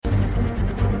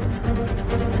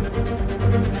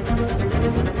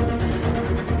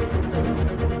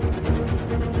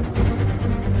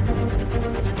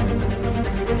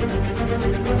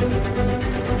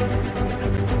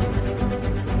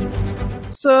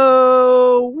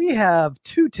So we have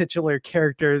two titular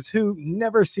characters who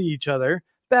never see each other,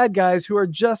 bad guys who are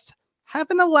just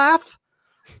having a laugh,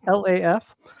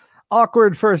 LAF,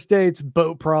 awkward first dates,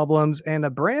 boat problems, and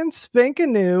a brand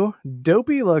spanking new,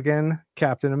 dopey looking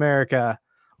Captain America.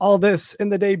 All this in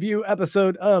the debut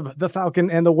episode of The Falcon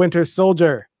and the Winter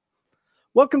Soldier.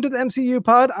 Welcome to the MCU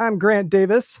pod. I'm Grant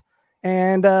Davis,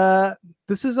 and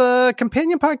this is a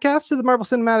companion podcast to the Marvel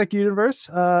Cinematic Universe.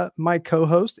 My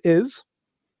co-host is...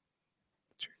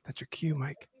 That's your cue,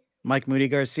 Mike. Mike Moody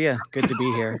Garcia. Good to be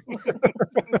here.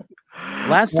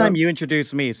 Last time you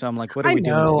introduced me, so I'm like, what are we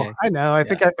doing today? I know. I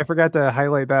think I forgot to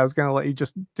highlight that. I was going to let you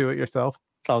just do it yourself.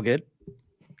 It's all good.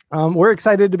 We're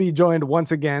excited to be joined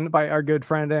once again by our good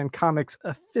friend and comics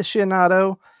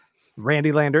aficionado,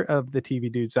 Randy Lander of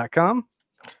thetvdudes.com.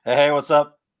 Hey, what's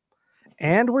up?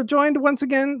 And we're joined once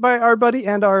again by our buddy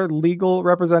and our legal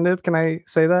representative. Can I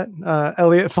say that?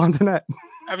 Elliot Fontenette.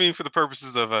 I mean, for the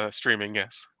purposes of streaming,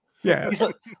 yes. Yeah. He's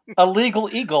a legal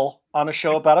eagle on a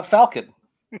show about a falcon.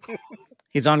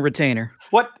 He's on retainer.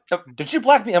 What? Did you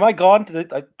black me? Am I gone?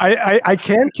 I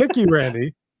can kick you,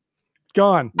 Randy.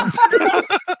 Gone.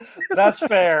 That's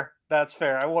fair. That's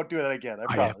fair. I won't do that again. I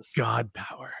promise. God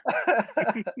power.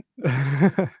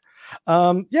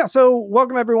 So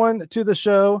welcome everyone to the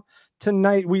show.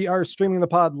 Tonight we are streaming the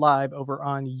pod live over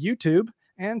on YouTube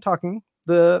and talking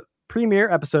the premiere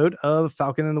episode of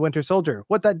Falcon and the Winter Soldier.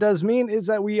 What that does mean is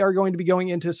that we are going to be going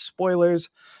into spoilers.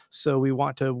 So we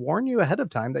want to warn you ahead of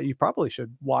time that you probably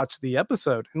should watch the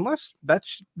episode, unless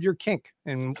that's your kink,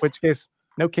 in which case,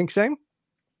 no kink shame.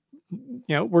 You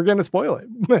know, we're going to spoil it.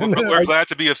 We're glad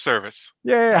to be of service.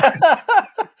 Yeah.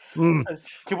 Can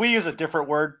we use a different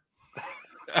word?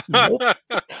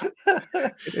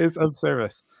 It is of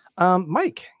service.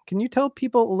 Mike, can you tell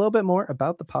people a little bit more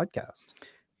about the podcast?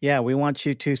 Yeah, we want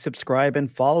you to subscribe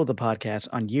and follow the podcast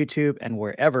on YouTube and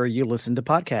wherever you listen to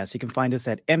podcasts. You can find us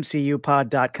at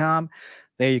mcupod.com.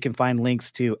 There you can find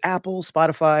links to Apple,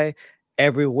 Spotify,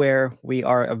 everywhere we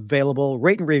are available.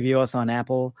 Rate and review us on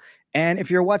Apple. And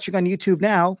if you're watching on YouTube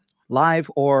now,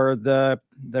 live or the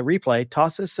replay,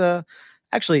 toss us a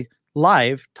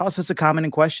comment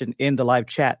and question in the live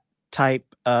chat. Type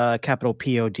capital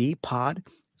POD pod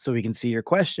so we can see your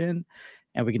question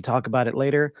and we can talk about it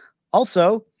later.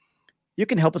 Also, you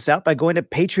can help us out by going to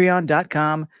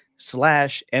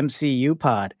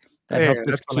patreon.com/MCUpod. That helps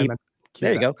us keep.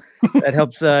 There you go. That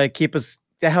helps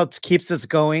keeps us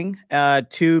going.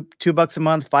 $2 a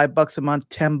month, $5 a month,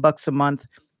 $10 a month.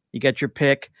 You get your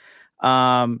pick.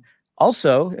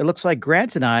 Also, it looks like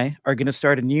Grant and I are going to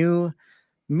start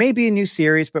maybe a new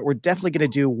series, but we're definitely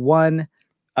going to do one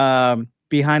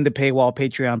behind the paywall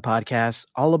Patreon podcast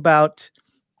all about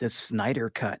the Snyder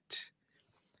Cut.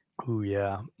 Oh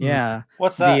yeah. Yeah.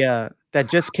 What's that? That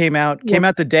just came out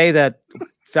the day that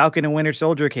Falcon and Winter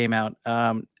Soldier came out.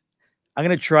 I'm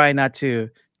going to try not to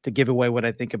give away what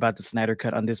I think about the Snyder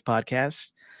Cut on this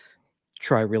podcast.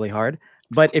 Try really hard.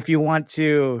 But if you want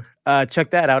to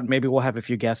check that out, maybe we'll have a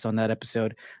few guests on that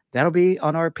episode. That'll be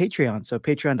on our Patreon. So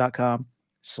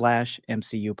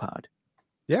patreon.com/MCUpod.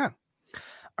 Yeah.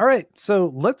 All right.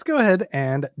 So let's go ahead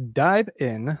and dive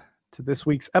in to this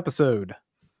week's episode.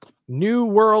 New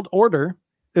World Order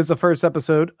is the first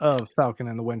episode of Falcon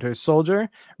and the Winter Soldier,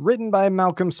 written by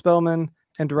Malcolm Spellman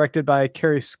and directed by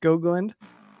Kerry Skoglund.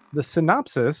 The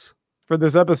synopsis for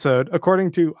this episode,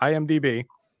 according to IMDb,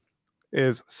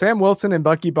 is Sam Wilson and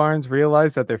Bucky Barnes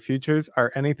realize that their futures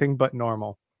are anything but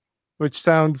normal, which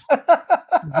sounds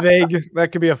vague.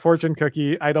 That could be a fortune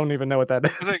cookie. I don't even know what that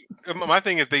is. My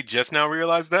thing is they just now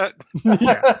realized that.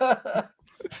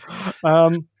 Yeah.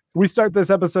 We start this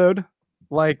episode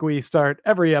like we start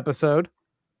every episode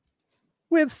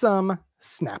with some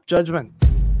snap judgment.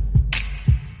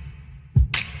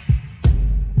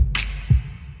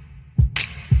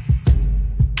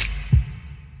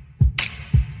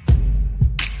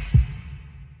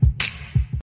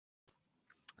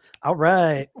 All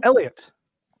right, Elliot,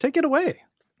 take it away.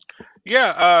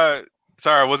 Yeah,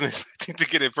 sorry, I wasn't expecting to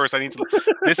get it first.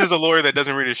 This is a lawyer that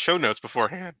doesn't read his show notes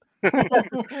beforehand.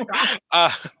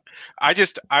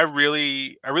 I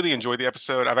really enjoyed the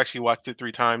episode. I've actually watched it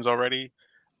 3 times already.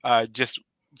 Just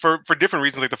for different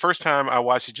reasons. Like the first time I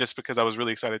watched it just because I was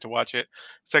really excited to watch it.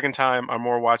 Second time I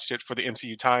more watched it for the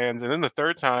MCU tie-ins, and then the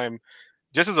third time,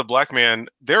 just as a black man,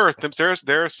 there are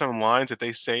some lines that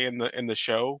they say in the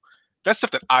show. That's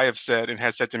stuff that I have said and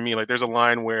has said to me. Like there's a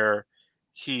line where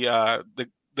the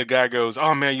guy goes,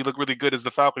 "Oh man, you look really good as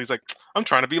the Falcon." He's like, "I'm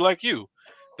trying to be like you."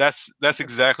 That's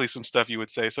exactly some stuff you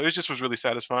would say. So it just was really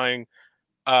satisfying.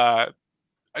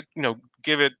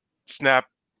 Give it snap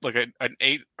like an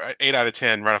 8 out of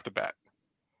 10 right off the bat.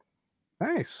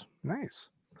 Nice.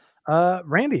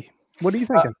 Randy, what are you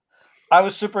thinking? I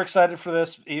was super excited for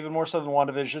this, even more so than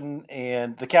WandaVision.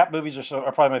 And the Cap movies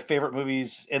are probably my favorite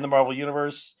movies in the Marvel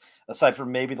Universe, aside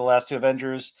from maybe the last two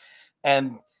Avengers.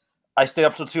 And I stayed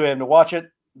up till 2 a.m. to watch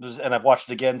it, and I've watched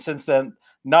it again since then.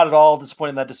 Not at all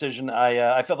disappointed in that decision.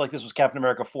 I felt like this was Captain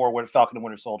America 4 with Falcon and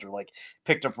Winter Soldier. Like,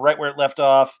 picked up right where it left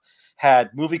off, had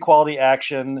movie quality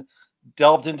action,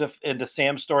 delved into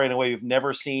Sam's story in a way we've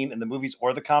never seen in the movies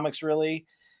or the comics, really,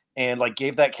 and like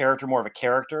gave that character more of a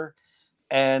character.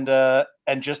 And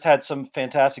just had some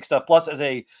fantastic stuff. Plus, as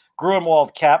a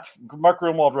Gruenwald Cap, Mark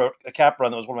Gruenwald wrote a Cap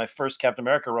run that was one of my first Captain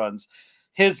America runs.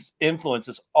 His influence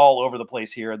is all over the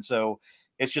place here, and so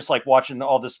it's just like watching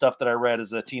all this stuff that I read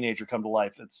as a teenager come to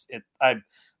life.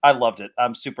 I loved it.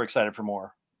 I'm super excited for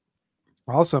more.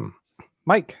 Awesome,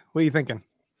 Mike. What are you thinking?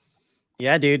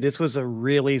 Yeah, dude, this was a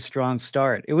really strong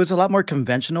start. It was a lot more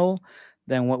conventional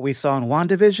than what we saw in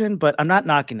WandaVision, but I'm not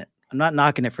knocking it. I'm not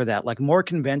knocking it for that. Like, more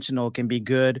conventional can be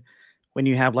good when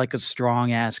you have like a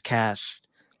strong ass cast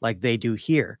like they do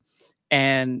here.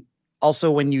 And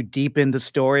also when you deepen the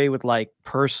story with like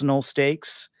personal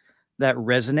stakes that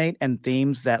resonate and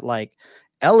themes that like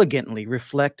elegantly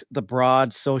reflect the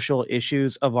broad social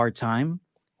issues of our time,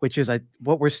 which is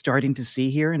what we're starting to see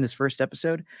here in this first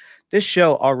episode. This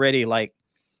show already like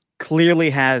clearly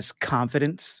has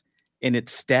confidence in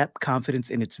its step, confidence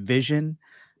in its vision.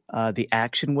 The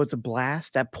action was a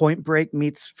blast. That Point Break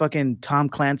meets fucking Tom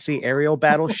Clancy aerial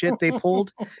battle shit they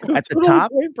pulled at the top.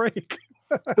 Point Break.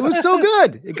 It was so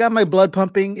good. It got my blood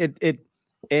pumping. It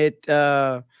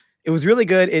was really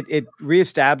good. It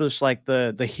reestablished like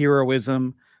the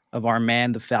heroism of our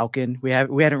man, the Falcon. We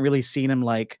hadn't really seen him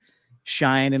like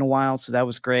shine in a while, so that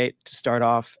was great to start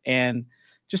off. And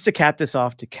just to cap this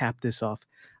off,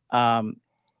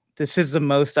 this is the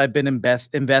most I've been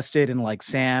invested in like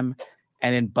Sam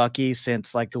and in Bucky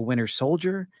since like the Winter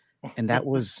Soldier, and that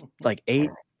was like 8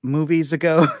 movies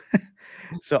ago.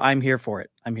 So I'm here for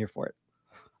it.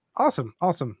 Awesome.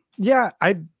 Yeah,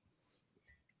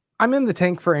 I'm in the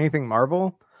tank for anything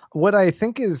Marvel. What I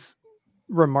think is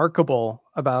remarkable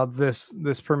about this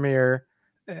premiere,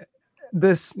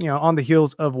 this, on the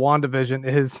heels of WandaVision,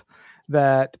 is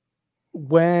that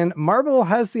when Marvel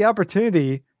has the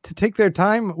opportunity to take their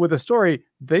time with a story,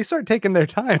 they start taking their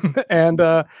time. And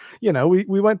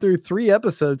we went through 3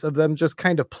 episodes of them just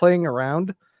kind of playing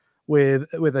around with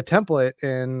a template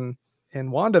in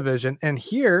WandaVision, and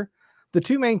here the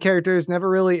 2 main characters never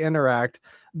really interact.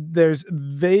 There's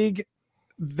vague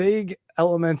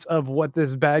elements of what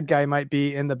this bad guy might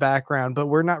be in the background, but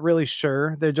we're not really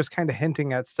sure. They're just kind of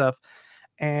hinting at stuff,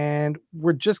 and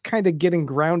we're just kind of getting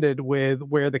grounded with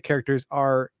where the characters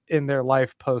are in their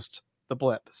life post the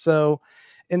blip. So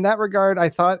in that regard, I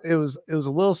thought it was a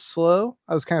little slow.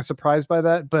 I was kind of surprised by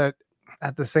that, but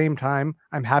at the same time,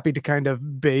 I'm happy to kind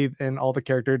of bathe in all the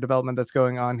character development that's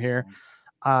going on here.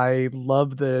 I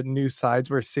love the new sides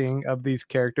we're seeing of these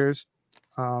characters.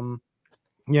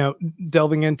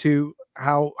 Delving into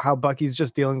how Bucky's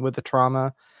just dealing with the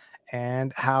trauma,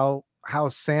 and how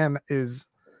Sam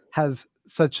has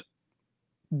such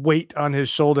weight on his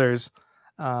shoulders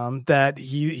that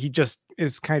he just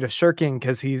is kind of shirking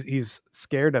because he's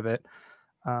scared of it.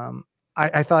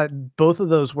 I thought both of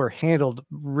those were handled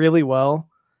really well,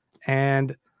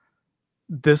 and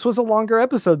this was a longer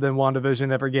episode than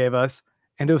WandaVision ever gave us,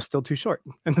 and it was still too short.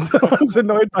 And so I was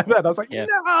annoyed by that. I was like,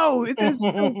 no, it is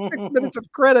still 6 minutes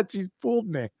of credits. You fooled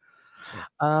me.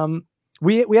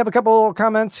 We have a couple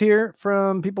comments here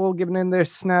from people giving in their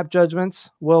snap judgments.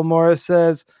 Will Morris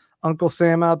says, Uncle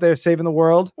Sam out there saving the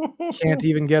world. Can't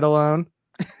even get alone.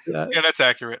 Yeah, that's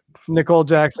accurate. Nicole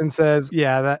Jackson says,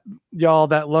 yeah,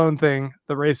 that loan thing,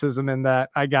 the racism in that,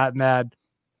 I got mad.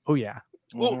 Oh, yeah.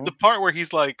 Well, the part where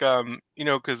he's like,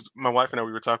 because my wife and I,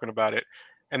 we were talking about it,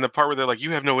 and the part where they're like,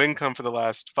 you have no income for the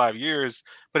last 5 years,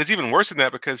 but it's even worse than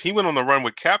that because he went on the run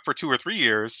with Cap for 2 or 3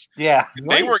 years. Yeah. And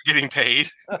they weren't getting paid.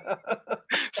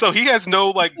 So he has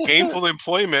no like gainful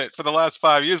employment for the last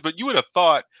 5 years, but you would have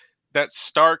thought that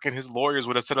Stark and his lawyers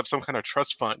would have set up some kind of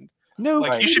trust fund. No,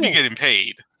 like you should be getting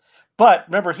paid. But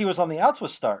remember, he was on the outs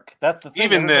with Stark. That's the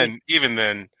thing. Even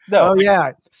then. No. Oh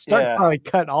yeah, Stark probably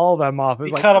cut all of them off.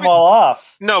 He cut them all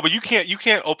off. No, but you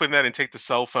can't open that and take the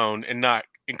cell phone and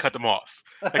cut them off.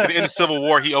 Like at the end of Civil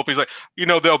War, he opens like,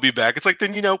 they'll be back. It's like,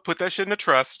 then put that shit in a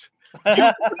trust.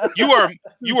 You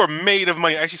are made of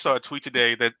money. I actually saw a tweet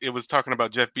today that it was talking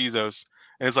about Jeff Bezos,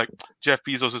 and it's like Jeff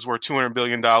Bezos is worth $200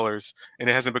 billion, and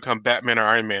it hasn't become Batman or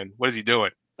Iron Man. What is he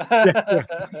doing?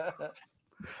 Yeah.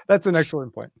 That's an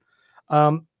excellent point.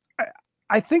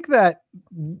 I think that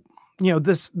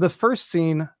the first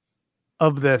scene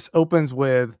of this opens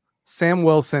with Sam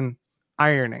Wilson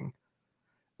ironing.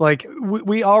 Like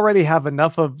we already have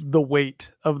enough of the weight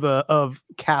of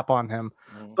Cap on him,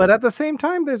 but at the same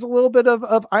time, there's a little bit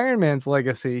of Iron Man's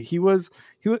legacy.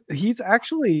 He's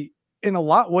actually in a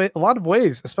lot of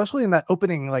ways, especially in that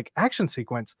opening like action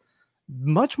sequence,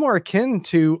 much more akin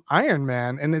to Iron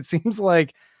Man, and it seems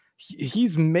like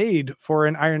he's made for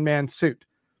an Iron Man suit.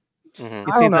 I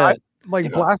don't know,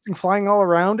 blasting, flying all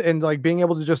around, and like being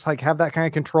able to just like have that kind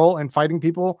of control and fighting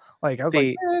people. Like I was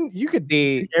like, man, you could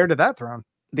be heir to that throne.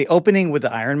 The opening with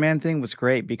the Iron Man thing was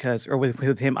great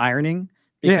with him ironing,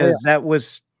 because that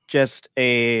was just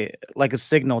a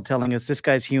signal telling us this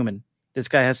guy's human. This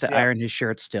guy has to iron his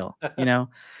shirt still. You know,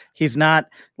 he's not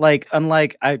like,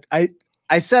 unlike I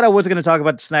said I wasn't going to talk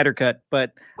about the Snyder Cut,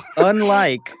 but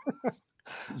unlike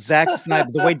Zack Snyder,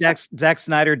 the way Zack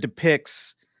Snyder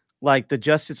depicts like the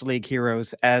Justice League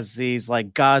heroes as these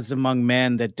like gods among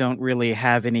men that don't really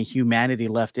have any humanity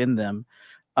left in them.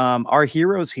 Our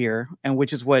heroes here, and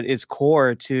which is what is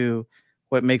core to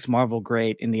what makes Marvel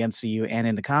great in the MCU and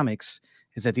in the comics,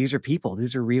 is that these are people.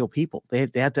 These are real people. They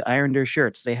have to iron their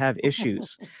shirts. They have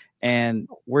issues, and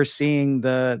we're seeing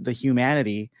the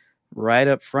humanity right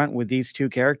up front with these two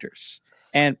characters.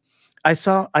 And I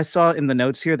saw in the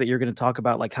notes here that you're going to talk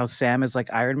about like how Sam is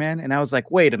like Iron Man, and I was like,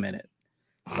 wait a minute,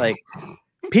 like.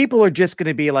 People are just going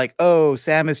to be like, oh,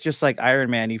 Sam is just like Iron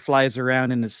Man. He flies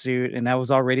around in a suit, and I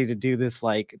was all ready to do this,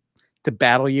 like to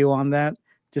battle you on that.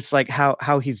 Just like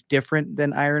how he's different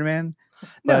than Iron Man.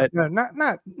 But no,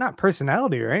 not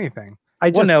personality or anything.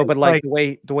 But like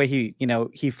the way he,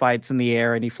 he fights in the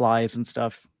air and he flies and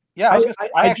stuff. Yeah,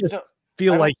 I just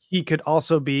feel like he could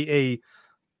also be a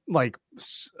like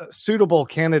suitable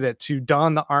candidate to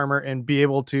don the armor and be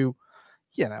able to,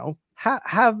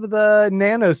 have the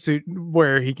nano suit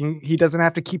where he doesn't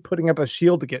have to keep putting up a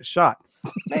shield to get shot.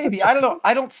 Maybe. I don't know.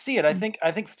 I don't see it. I think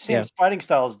Sam's fighting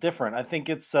style is different. I think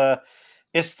it's the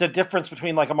difference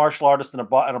between like a martial artist and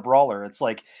a brawler. It's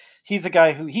like he's a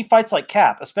guy who he fights like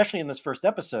Cap, especially in this first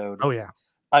episode. Oh yeah.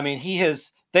 I mean,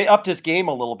 they upped his game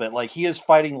a little bit. Like he is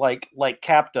fighting like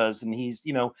Cap does, and he's,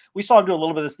 we saw him do a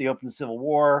little bit of this in the open Civil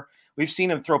War. We've seen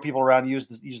him throw people around, use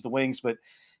the wings, but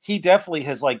he definitely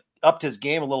has like upped his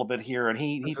game a little bit here, and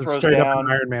he throws straight down up an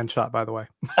Iron Man shot, by the way.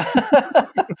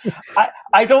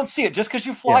 I don't see it. Just because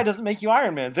you fly doesn't make you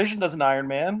Iron Man. Vision doesn't Iron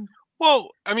Man.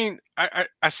 Well, I mean, I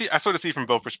sort of see from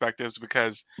both perspectives,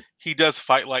 because he does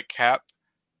fight like Cap,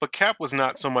 but Cap was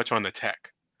not so much on the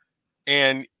tech,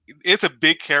 and it's a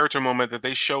big character moment that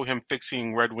they show him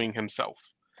fixing Red Wing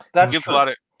himself. It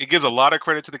gives a lot of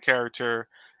credit to the character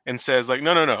and says like,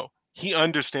 no, he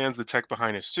understands the tech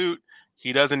behind his suit.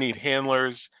 He doesn't need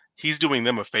handlers. He's doing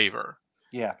them a favor.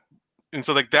 Yeah. And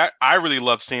so like that, I really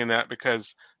love seeing that,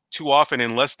 because too often,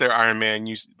 unless they're Iron Man,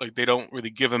 they don't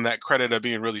really give him that credit of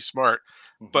being really smart.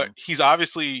 Mm-hmm. But he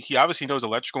obviously knows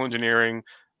electrical engineering.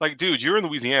 Like, dude, you're in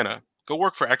Louisiana. Go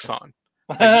work for Exxon.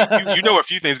 Like, you know a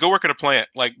few things. Go work at a plant.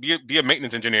 Like, be a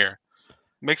maintenance engineer.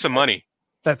 Make some money.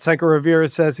 That Psycho Revere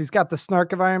says he's got the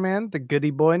snark of Iron Man, the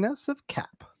goody boyness of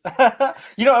Cap. I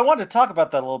wanted to talk about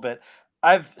that a little bit.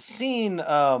 I've seen,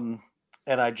 and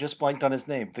I just blanked on his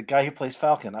name, the guy who plays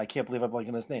Falcon. I can't believe I'm blanking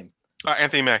on his name.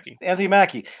 Anthony Mackie. Anthony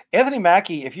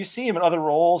Mackie, if you see him in other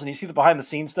roles and you see the behind the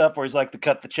scenes stuff where he's like the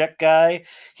cut the check guy,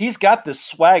 he's got this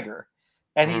swagger,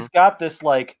 and he's got this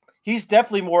like, he's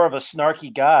definitely more of a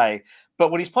snarky guy. But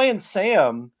when he's playing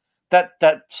Sam, that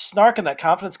snark and that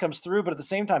confidence comes through. But at the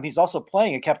same time, he's also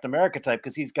playing a Captain America type,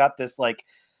 because he's got this like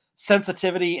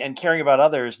sensitivity and caring about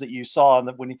others that you saw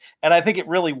and I think it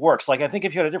really works. Like, I think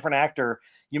if you had a different actor,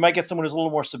 you might get someone who's a little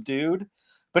more subdued,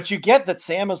 but you get that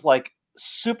Sam is like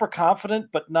super confident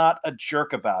but not a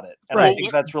jerk about it, and I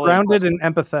think that's really grounded and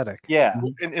empathetic. Yeah.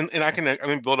 And I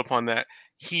can build upon that.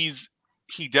 He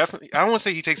definitely, I don't want to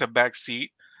say he takes a back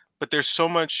seat, but he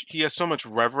has so much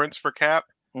reverence for Cap,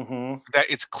 that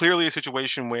it's clearly a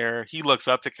situation where he looks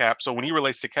up to Cap. So when he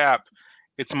relates to Cap,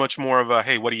 it's much more of a,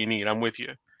 hey, what do you need? I'm with you.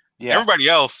 Yeah. Everybody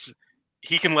else,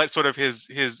 he can let sort of his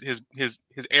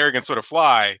arrogance sort of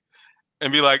fly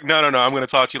and be like, no, I'm going to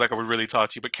talk to you like I would really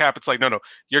talk to you. But Cap, it's like, no,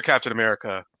 you're Captain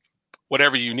America.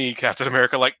 Whatever you need, Captain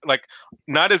America. Like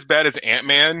not as bad as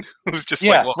Ant-Man, who's just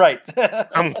like, well, right.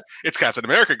 It's Captain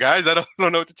America, guys. I don't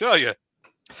know what to tell you.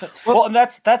 Well, and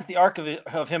that's the arc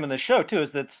of him in this show too.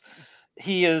 Is that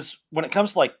he is, when it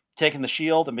comes to like taking the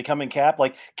shield and becoming Cap,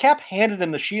 like Cap handed him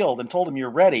the shield and told him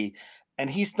you're ready. And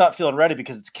he's not feeling ready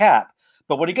because it's Cap.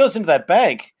 But when he goes into that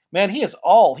bank, man, he is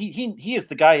he is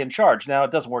the guy in charge. Now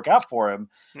it doesn't work out for him,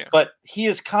 but he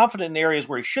is confident in areas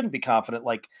where he shouldn't be confident,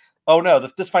 like oh no,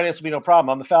 this finance will be no problem.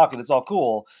 I'm the Falcon. It's all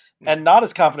cool. And not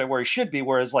as confident where he should be,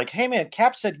 whereas like, hey man,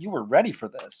 Cap said you were ready for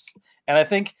this. And I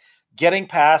think getting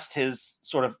past his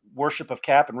sort of worship of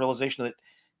Cap and realization that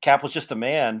Cap was just a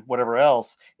man, whatever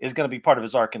else, is going to be part of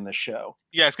his arc in this show.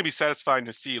 Yeah, it's going to be satisfying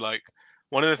to see. Like,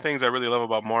 one of the things I really love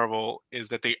about Marvel is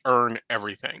that they earn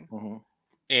everything. Mm-hmm.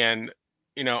 And,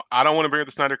 you know, I don't want to bring up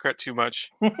the Snyder Cut too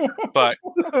much, but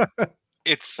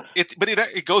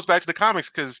it goes back to the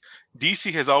comics, because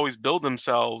DC has always billed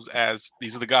themselves as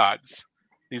these are the gods.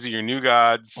 These are your new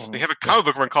gods. Mm-hmm. They have a comic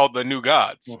book run called The New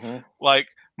Gods. Mm-hmm. Like,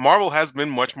 Marvel has been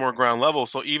much more ground level.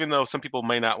 So even though some people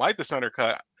may not like the Snyder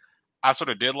Cut, I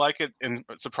sort of did like it, and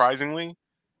surprisingly,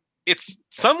 it's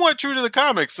somewhat true to the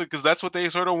comics, because that's what they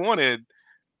sort of wanted.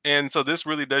 And so this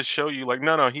really does show you, like,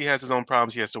 no, he has his own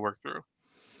problems he has to work through.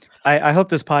 I hope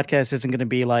this podcast isn't going to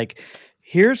be like,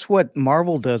 here's what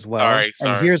Marvel does well, sorry.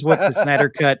 And here's what the Snyder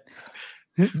Cut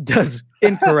does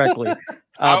incorrectly.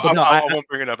 I won't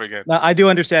bring it up again. No, I do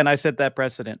understand. I set that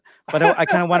precedent, but I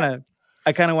kind of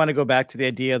want to go back to the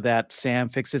idea that Sam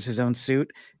fixes his own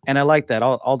suit, and I like that.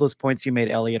 All those points you made,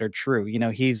 Elliot, are true. You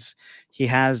know, he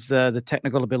has the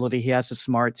technical ability, he has the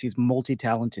smarts, he's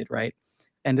multi-talented, right?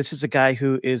 And this is a guy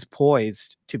who is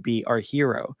poised to be our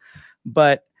hero.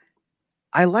 But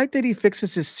I like that he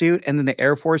fixes his suit, and then the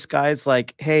Air Force guys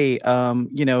like, hey,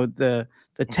 you know, the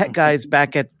tech guys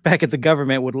back at the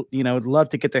government would, you know, love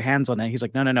to get their hands on that. He's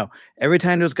like, no. Every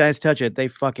time those guys touch it, they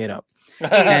fuck it up.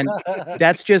 And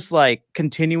that's just like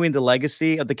continuing the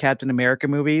legacy of the Captain America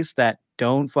movies that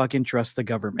don't fucking trust the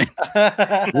government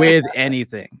with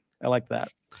anything. I like that.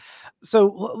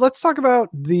 So let's talk about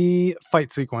the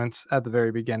fight sequence at the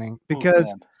very beginning,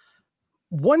 because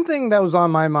one thing that was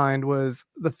on my mind was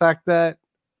the fact that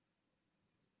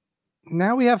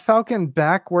now we have Falcon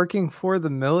back working for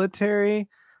the military.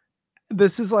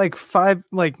 This is like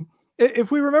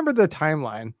if we remember the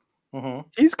timeline,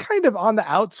 he's kind of on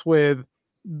the outs with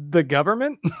the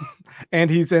government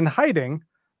and he's in hiding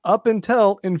up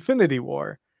until Infinity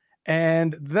War.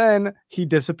 And then he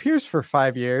disappears for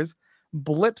 5 years,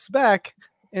 blips back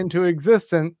into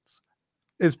existence,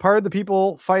 is part of the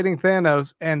people fighting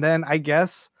Thanos. And then I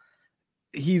guess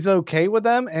he's okay with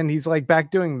them and he's like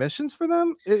back doing missions for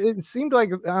them. It seemed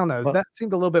like, I don't know, that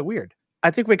seemed a little bit weird.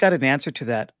 I think we got an answer to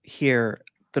that here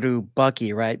through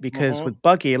Bucky, right? Because with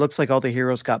Bucky, it looks like all the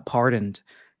heroes got pardoned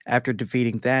after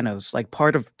defeating Thanos. Like,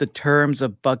 part of the terms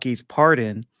of Bucky's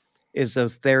pardon is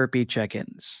those therapy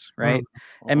check-ins, right?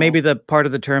 And maybe the part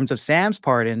of the terms of Sam's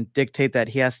pardon dictate that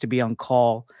he has to be on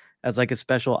call as like a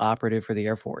special operative for the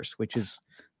Air Force, which is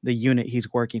the unit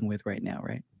he's working with right now,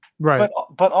 right? Right.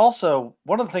 But also,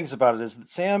 one of the things about it is that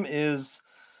Sam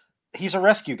he's a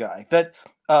rescue guy. That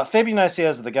Fabian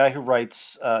Nicieza, the guy who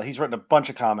writes, he's written a bunch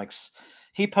of comics.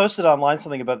 He posted online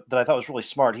something about that I thought was really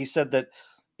smart. He said that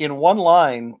in one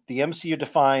line, the MCU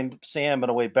defined Sam in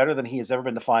a way better than he has ever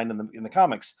been defined in the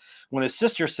comics. When his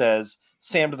sister says,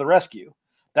 "Sam to the rescue,"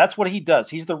 that's what he does.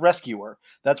 He's the rescuer.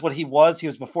 That's what he was. He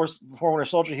was before Winter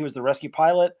Soldier. He was the rescue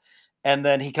pilot. And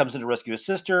then he comes in to rescue his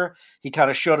sister. He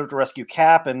kind of showed up to rescue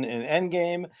Cap in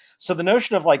Endgame. So the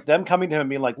notion of like them coming to him and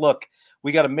being like, look,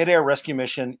 we got a midair rescue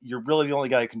mission. You're really the only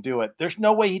guy who can do it. There's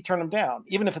no way he'd turn him down,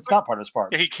 even if it's not part of his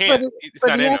part. Yeah, he can't. It's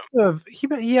not in him.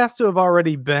 He has to have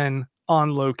already been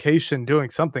on location doing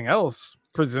something else,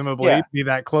 presumably, be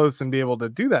that close and be able to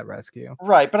do that rescue.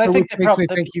 Right. But I think they probably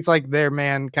think he's like their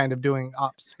man kind of doing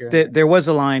ops here. There was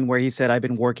a line where he said, I've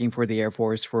been working for the Air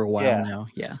Force for a while now.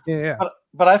 Yeah.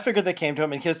 But I figured they came to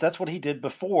him because that's what he did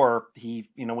before he,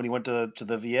 you know, when he went to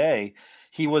the VA,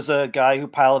 he was a guy who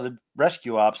piloted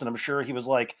rescue ops. And I'm sure he was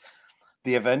like,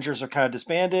 the Avengers are kind of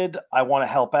disbanded. I want to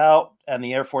help out. And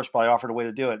the Air Force probably offered a way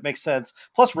to do it. Makes sense.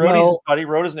 Plus, Rhodey's his buddy.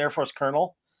 Rhodey's an Air Force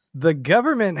colonel. The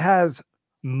government has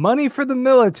money for the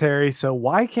military, so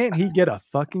why can't he get a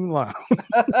fucking loan?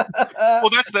 Well,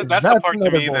 that's the part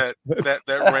to me that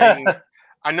rang.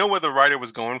 I know what the writer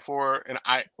was going for, and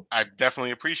I definitely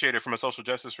appreciate it from a social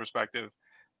justice perspective.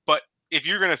 But if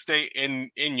you're gonna stay in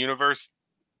universe,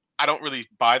 I don't really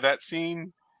buy that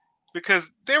scene,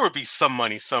 because there would be some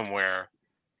money somewhere.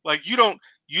 Like, you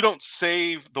don't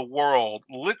save the world,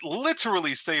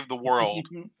 literally save the world,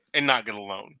 and not get a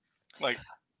loan. Like,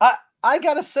 I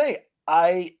gotta say,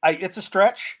 I it's a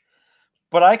stretch,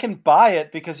 but I can buy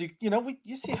it because you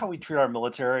see how we treat our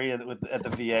military at the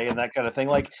VA and that kind of thing.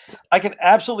 Like, I can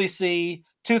absolutely see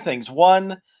two things.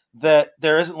 One, that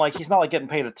there isn't like, he's not like getting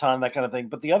paid a ton, that kind of thing.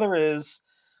 But the other is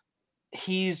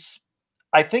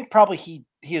I think probably he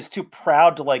is too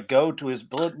proud to like go to his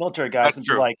military guys and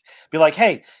be like,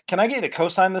 hey, can I get you to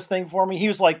co-sign this thing for me? He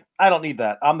was like, I don't need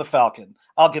that. I'm the Falcon.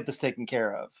 I'll get this taken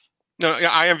care of. No,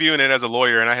 yeah, I am viewing it as a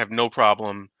lawyer, and I have no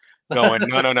problem going.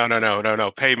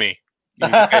 No. Pay me. You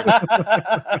need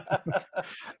to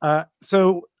pay me.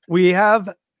 So we have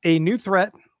a new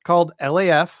threat called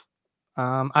LAF.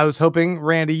 I was hoping,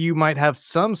 Randy, you might have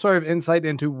some sort of insight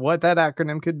into what that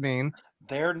acronym could mean.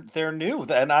 They're new,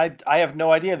 and I have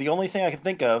no idea. The only thing I can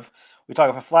think of, we talk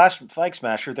about Flag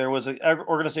Smasher. There was an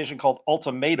organization called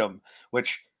Ultimatum,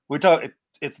 which we talk.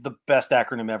 It's the best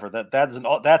acronym ever. That's an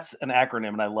acronym,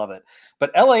 and I love it.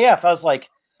 But LAF, I was like,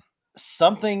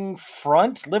 something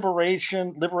front,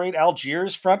 liberate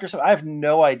Algiers front or something. I have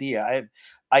no idea.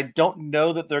 I don't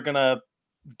know that they're gonna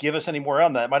give us any more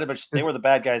on that. It might have been they were the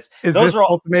bad guys. Those are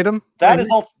Ultimatum. That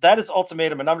is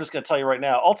Ultimatum, and I'm just going to tell you right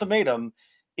now, Ultimatum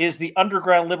is the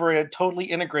underground liberated, totally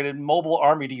integrated mobile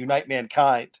army to unite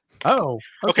mankind. Oh,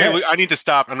 okay. I need to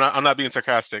stop. I'm not being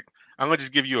sarcastic. I'm gonna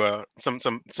just give you some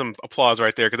applause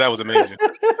right there because that was amazing.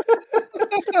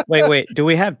 Wait. Do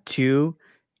we have two?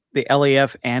 The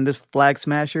LAF and the Flag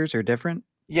Smashers are different?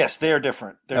 Yes, they are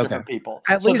different. They're different people.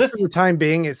 At least for the time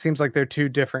being, it seems like they're two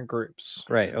different groups.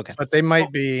 Right. Okay. But they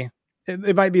might be.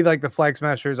 It might be like the Flag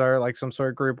Smashers are like some sort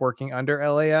of group working under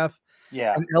LAF.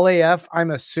 Yeah. And LAF,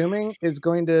 I'm assuming, is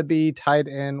going to be tied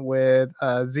in with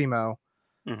Zemo.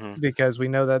 Because we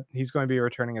know that he's going to be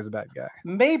returning as a bad guy.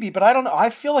 Maybe, but I don't know. I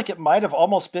feel like it might have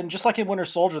almost been just like in Winter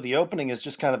Soldier. The opening is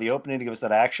just kind of the opening to give us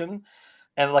that action,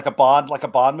 and like a Bond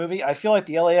movie. I feel like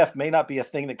the LAF may not be a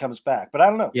thing that comes back, but I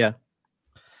don't know. Yeah.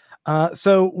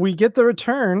 So we get the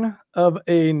return of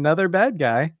another bad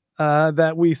guy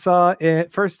that we saw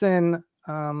first in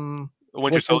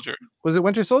Winter Soldier. Was it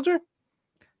Winter Soldier?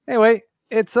 Anyway,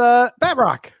 it's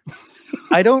Batroc.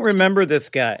 I don't remember this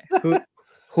guy.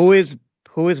 Who is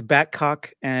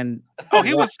Batcock and Why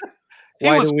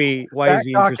is he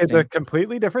Batcock is a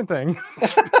completely different thing.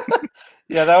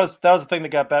 Yeah, that was the thing that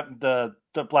got the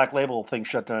Black Label thing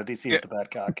shut down at DC with the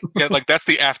Batcock. Yeah, like that's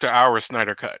the after hours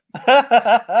Snyder cut.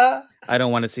 I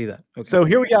don't want to see that. Okay. So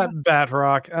here we got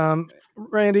Batroc.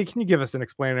 Randy, can you give us an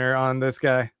explainer on this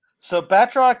guy? So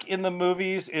Batroc in the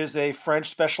movies is a French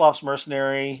special ops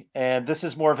mercenary, and this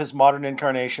is more of his modern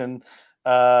incarnation.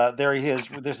 There he is.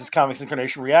 There's his comics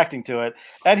incarnation reacting to it,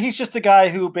 and he's just a guy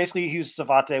who basically uses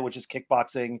savate, which is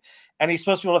kickboxing, and he's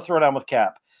supposed to be able to throw down with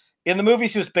Cap. In the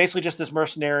movies, he was basically just this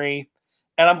mercenary,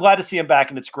 and I'm glad to see him back,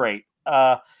 and it's great.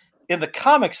 In the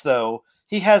comics, though,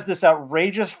 he has this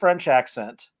outrageous French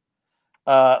accent,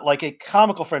 like a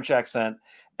comical French accent,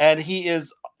 and he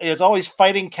is always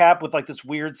fighting Cap with like this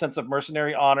weird sense of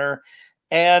mercenary honor,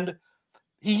 and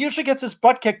he usually gets his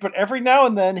butt kicked, but every now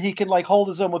and then he can like hold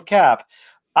his own with Cap.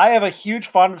 I have a huge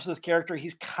fondness for this character.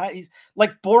 He's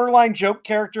like borderline joke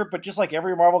character, but just like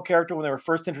every Marvel character when they were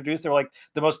first introduced, they were like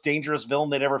the most dangerous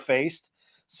villain they'd ever faced.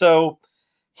 So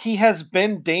he has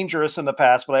been dangerous in the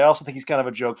past, but I also think he's kind of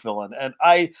a joke villain. And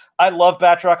I love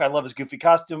Batroc. I love his goofy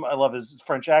costume. I love his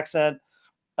French accent.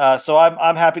 So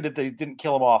I'm happy that they didn't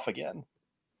kill him off again.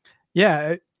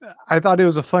 Yeah, I thought it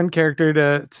was a fun character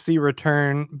to see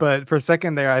return, but for a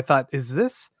second there, I thought, is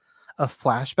this a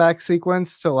flashback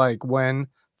sequence to like when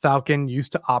Falcon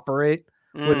used to operate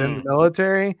within the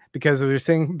military? Because we were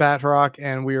seeing Batroc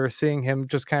and we were seeing him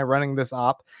just kind of running this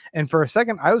op. And for a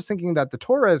second, I was thinking that the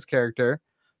Torres character,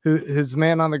 who his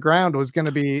man on the ground, was going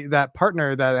to be that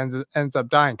partner that ends up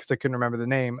dying, because I couldn't remember the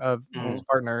name of his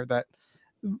partner,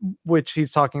 which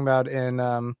he's talking about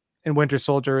in Winter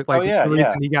Soldier. Like the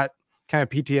reason he got kind of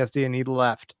PTSD and he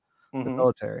left the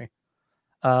military.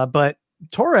 But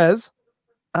Torres,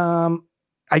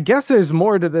 I guess there's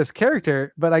more to this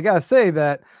character, but I gotta say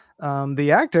that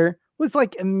the actor was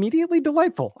like immediately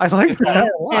delightful. I liked the guy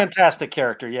a lot. Fantastic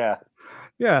character, yeah.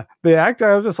 The actor,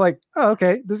 I was just like, oh,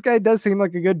 okay, this guy does seem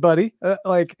like a good buddy,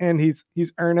 and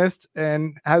he's earnest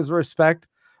and has respect.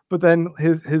 But then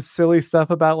his silly stuff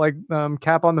about like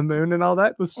Cap on the moon and all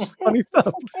that was just funny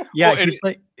stuff. Yeah,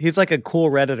 well, he's like a cool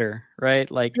Redditor,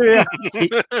 right? Like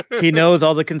he knows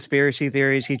all the conspiracy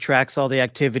theories, he tracks all the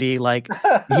activity, like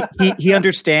he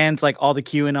understands like all the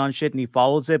QAnon shit and he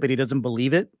follows it, but he doesn't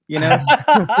believe it, you know?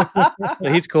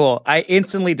 He's cool. I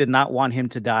instantly did not want him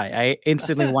to die. I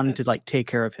instantly wanted to like take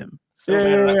care of him. So,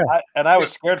 I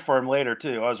was scared for him later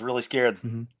too. I was really scared.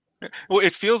 Well,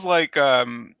 it feels like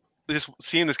just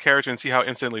seeing this character and see how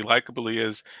instantly likable he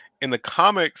is. In the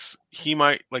comics, he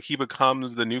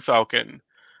becomes the new Falcon,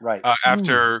 right?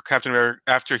 After Captain America,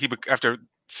 after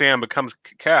Sam becomes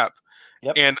Cap.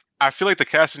 Yep. And I feel like the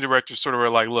casting directors sort of were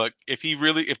like, look,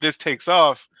 if this takes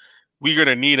off, we're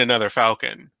gonna need another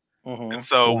Falcon, and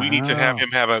so we need to have him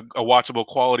have a watchable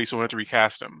quality, so we have to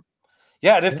recast him.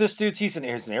 Yeah, and if this dude's he's an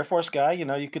Air Force guy, you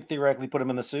know, you could theoretically put him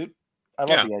in the suit. I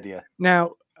love the idea.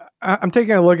 Now, I'm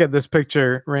taking a look at this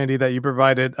picture, Randy, that you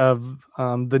provided of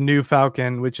the new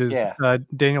Falcon, which is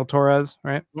Daniel Torres,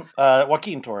 right?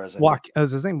 Joaquin Torres.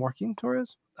 Is his name Joaquin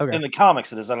Torres? Okay. In the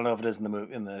comics, it is. I don't know if it is in the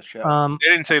movie, in the show. They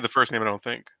didn't say the first name, I don't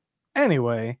think.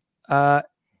 Anyway,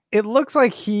 it looks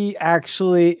like he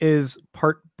actually is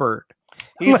part bird.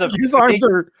 His arms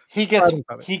are. He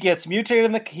gets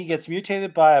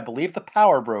mutated by, I believe, the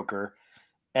Power Broker,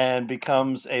 and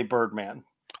becomes a Birdman.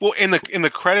 Well, in the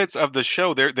credits of the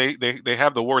show, they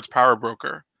have the words Power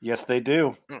Broker. Yes, they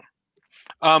do.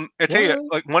 I tell you,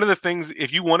 like, one of the things,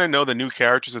 if you want to know the new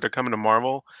characters that are coming to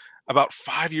Marvel, about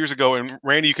 5 years ago, and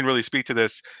Randy, you can really speak to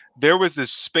this, there was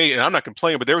this spate, and I'm not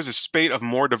complaining, but there was a spate of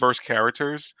more diverse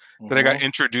characters that I got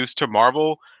introduced to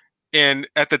Marvel. And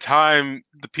at the time,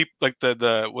 the people like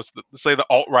the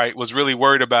alt-right was really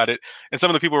worried about it, and some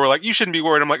of the people were like, "You shouldn't be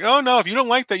worried." I'm like, "Oh no, if you don't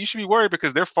like that, you should be worried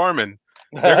because they're farming.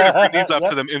 They're going to bring these up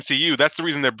to the MCU. That's the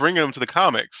reason they're bringing them to the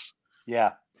comics."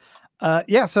 Yeah.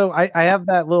 So I have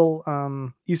that little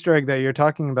Easter egg that you're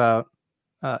talking about,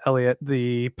 Elliot,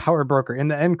 the Power Broker. In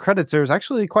the end credits, there's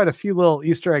actually quite a few little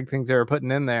Easter egg things they were putting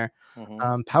in there.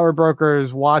 Power Broker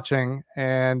is watching,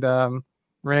 and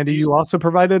Randy, you also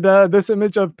provided this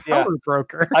image of Power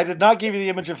Broker. I did not give you the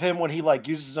image of him when he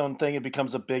uses his own thing and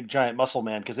becomes a big giant muscle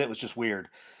man, because it was just weird.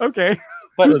 Okay.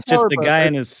 But it's just a guy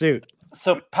in his suit.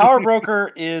 So Power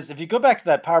Broker is, if you go back to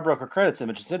that Power Broker credits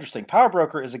image, it's interesting. Power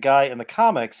Broker is a guy in the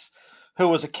comics who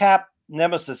was a Cap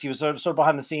nemesis. He was sort of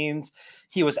behind the scenes.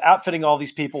 He was outfitting all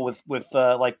these people with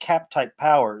like Cap type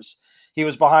powers. He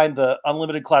was behind the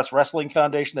Unlimited Class Wrestling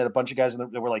Foundation. They had a bunch of guys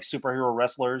that were like superhero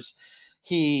wrestlers.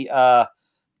 He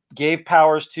gave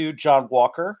powers to John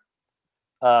Walker,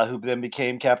 who then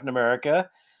became Captain America,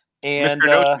 and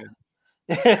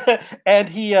and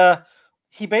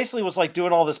he basically was like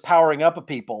doing all this powering up of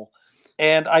people.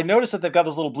 And I noticed that they've got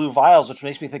those little blue vials, which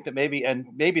makes me think that maybe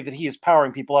that he is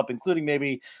powering people up, including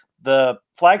maybe the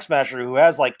Flag Smasher, who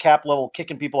has like Cap level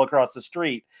kicking people across the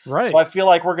street. Right. So I feel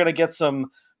like we're going to get some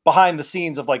behind the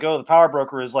scenes of like, oh, the Power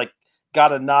Broker is like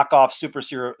got a knockoff super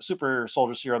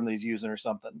soldier serum that he's using or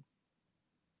something.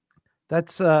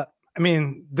 That's I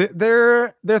mean,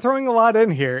 they're throwing a lot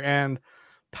in here, and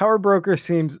Power Broker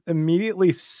seems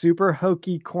immediately super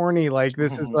hokey, corny. Like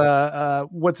this is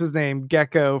what's his name,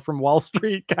 Gecko from Wall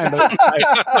Street, kind of.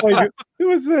 Like, who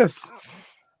is this?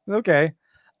 Okay,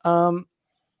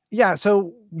 yeah.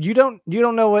 So you don't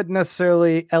know what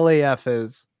necessarily LAF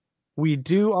is. We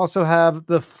do also have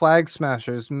the Flag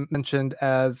Smashers mentioned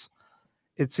as.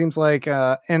 It seems like,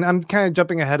 and I'm kind of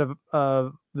jumping ahead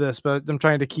of this, but I'm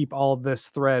trying to keep all of this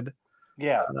thread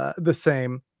the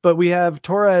same. But we have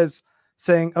Torres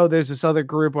saying, oh, there's this other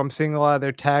group. I'm seeing a lot of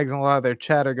their tags and a lot of their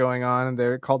chatter going on, and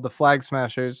they're called the Flag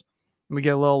Smashers. And we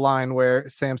get a little line where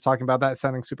Sam's talking about that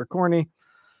sounding super corny.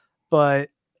 But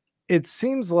it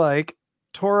seems like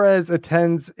Torres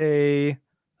attends a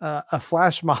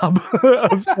flash mob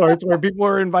of sorts where people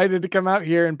are invited to come out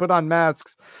here and put on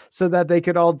masks so that they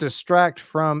could all distract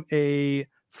from a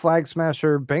Flag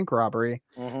Smasher bank robbery.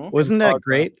 Wasn't that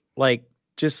great? Like,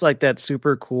 just like that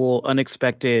super cool,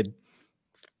 unexpected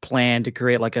plan to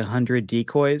create like 100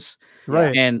 decoys,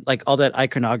 right? And like all that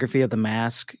iconography of the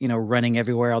mask, running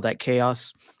everywhere, all that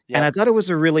chaos. And I thought it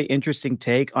was a really interesting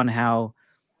take on how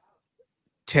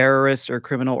terrorists or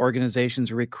criminal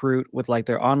organizations recruit with like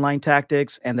their online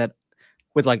tactics, and that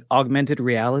with like augmented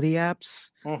reality apps,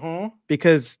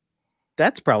 because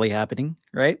that's probably happening,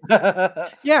 right? I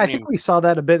think we saw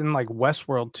that a bit in like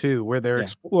Westworld too, where they're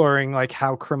exploring like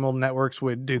how criminal networks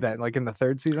would do that, like in the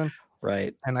 3rd season,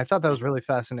 right? And I thought that was really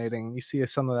fascinating. You see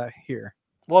some of that here.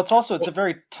 Well, it's a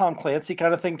very Tom Clancy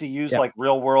kind of thing to use like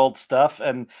real world stuff,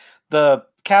 and the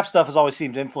Cap stuff has always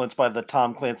seemed influenced by the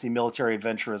Tom Clancy military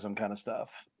adventurism kind of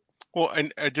stuff. Well,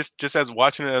 and just as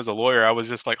watching it as a lawyer, I was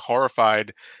just like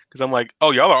horrified because I'm like, oh,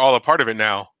 y'all are all a part of it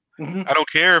now. I don't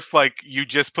care if like you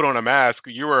just put on a mask,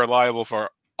 you are liable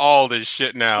for all this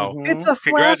shit now. It's a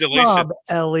congratulations,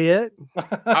 Elliot.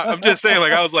 I'm just saying,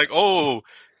 like, I was like, oh,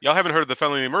 y'all haven't heard of the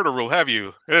felony murder rule, have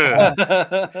you?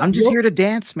 I'm just here to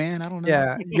dance, man. I don't know.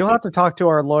 Yeah, you'll have to talk to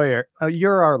our lawyer.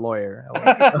 You're our lawyer.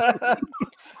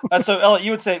 So, Elliot,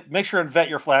 you would say make sure and vet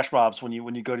your flash mobs when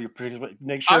you go to your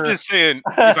make sure. I'm just saying,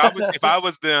 if I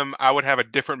was them, I would have a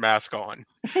different mask on.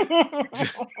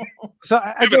 So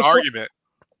I have an argument.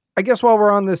 I guess while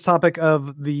we're on this topic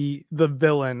of the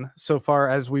villain, so far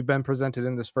as we've been presented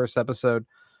in this first episode,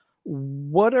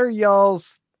 what are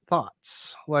y'all's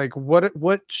thoughts? Like,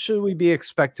 what should we be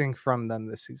expecting from them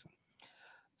this season?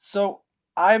 So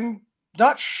I'm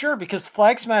not sure because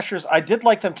Flag Smashers, I did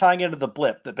like them tying into the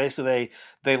Blip. That basically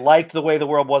they liked the way the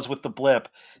world was with the Blip.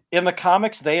 In the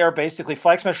comics, they are basically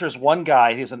Flag Smashers. One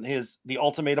guy, his the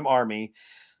Ultimatum Army.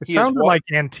 It sounded like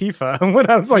Antifa when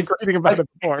I was like reading about it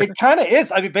before. It kind of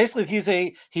is. I mean,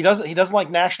 basically, he doesn't like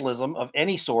nationalism of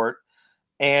any sort,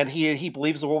 and he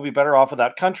believes the world will be better off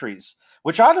without countries.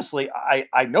 Which honestly,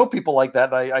 I know people like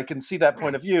that. And I can see that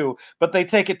point of view, but they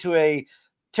take it to a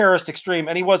terrorist extreme,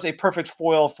 and he was a perfect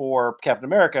foil for Captain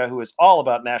America, who is all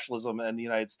about nationalism and the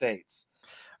United States.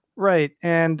 Right,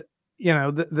 and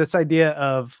this idea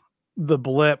of the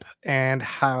Blip and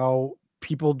how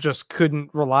people just couldn't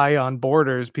rely on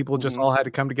borders, people just all had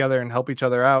to come together and help each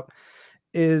other out,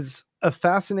 is a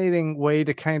fascinating way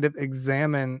to kind of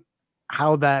examine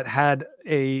how that had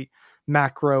a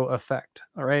macro effect.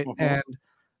 All right. And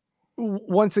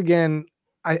once again,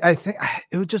 I think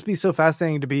it would just be so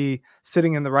fascinating to be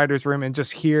sitting in the writer's room and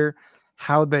just hear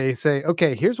how they say,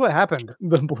 okay, here's what happened.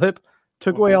 The Blip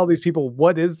took away all these people.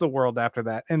 What is the world after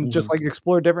that? And just like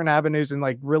explore different avenues and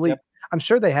like really, I'm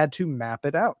sure they had to map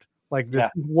it out. Like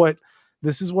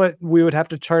this is what we would have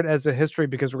to chart as a history,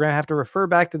 because we're going to have to refer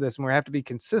back to this, and we're going to have to be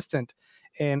consistent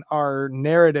in our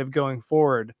narrative going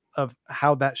forward of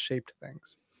how that shaped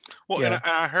things. Well, and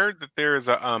I heard that there's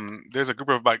a group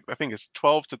of, like, I think it's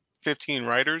 12 to 15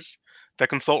 writers that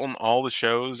consult on all the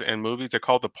shows and movies. They're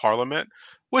called the Parliament,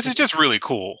 which is just really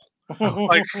cool.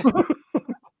 Like,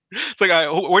 it's like,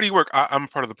 where do you work? I'm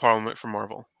part of the Parliament for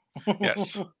Marvel.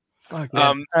 Yes. Fuck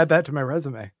yeah. Add that to my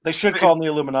resume. They should call them the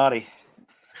Illuminati.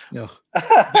 No.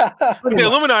 The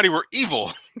Illuminati were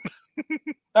evil.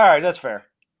 All right, that's fair.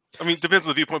 I mean, depends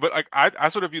on the viewpoint, but like I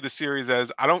sort of view the series as,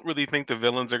 I don't really think the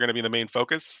villains are going to be the main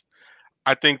focus.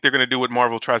 I think they're going to do what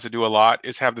Marvel tries to do a lot,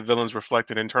 is have the villains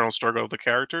reflect an internal struggle of the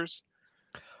characters.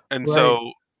 And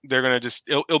so they're going to just,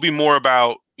 it'll be more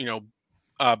about,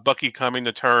 Bucky coming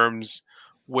to terms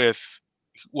with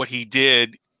what he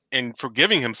did and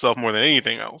forgiving himself more than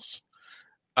anything else.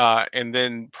 And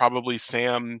then probably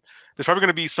Sam, there's probably going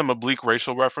to be some oblique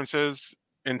racial references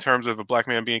in terms of a black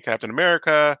man being Captain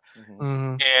America,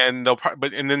 and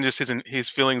then just his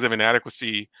feelings of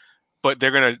inadequacy. But they're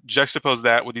going to juxtapose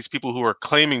that with these people who are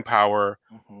claiming power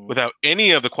without any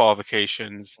of the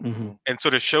qualifications, and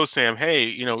sort of show Sam, hey,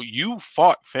 you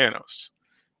fought Thanos,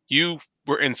 you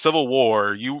were in Civil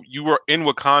War, you were in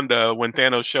Wakanda when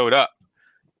Thanos showed up,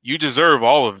 you deserve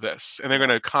all of this. And they're going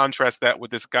to contrast that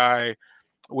with this guy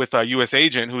with a U.S.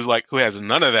 agent who has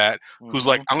none of that, who's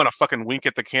like, I'm gonna fucking wink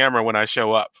at the camera when I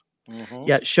show up.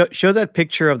 Yeah, show that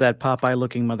picture of that Popeye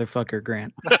looking motherfucker,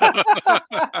 Grant.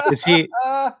 Is he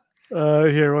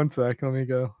here, one sec, let me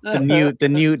go.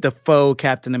 The faux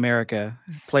Captain America,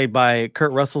 played by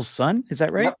Kurt Russell's son, is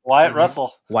that right? Yep, Wyatt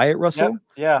Russell. Wyatt Russell? Yep.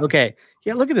 Yeah. Okay.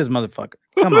 Yeah, look at this motherfucker.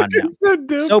 Come on now.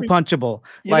 So punchable.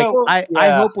 I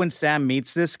hope when Sam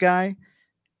meets this guy,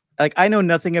 like, I know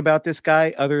nothing about this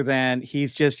guy other than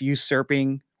he's just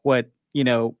usurping what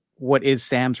is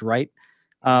Sam's right.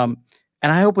 And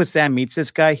I hope when Sam meets this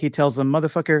guy, he tells him,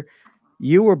 motherfucker,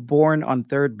 you were born on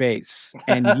third base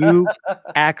and you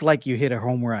act like you hit a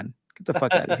home run. Get the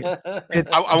fuck out of here.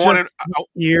 It's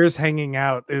ears hanging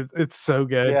out. It's so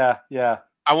good. Yeah.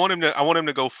 I want him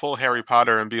to go full Harry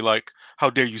Potter and be like,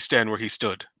 how dare you stand where he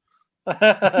stood?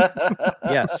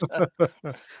 Yes.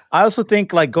 I also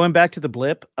think, like, going back to the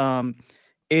Blip,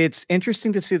 it's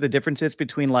interesting to see the differences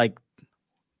between like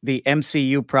the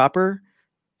MCU proper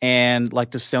and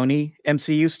like the Sony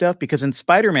MCU stuff, because in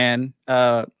Spider-Man,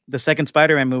 the second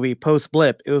Spider-Man movie post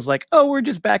Blip, it was like, oh, we're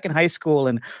just back in high school,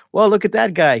 and well, look at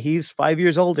that guy, he's 5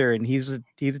 years older and he's a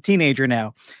teenager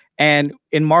now. And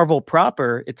in Marvel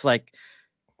proper, it's like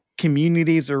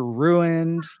communities are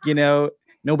ruined,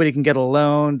 nobody can get a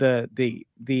loan. There's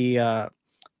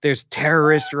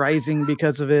terrorists rising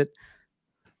because of it.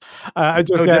 I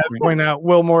just got to point out,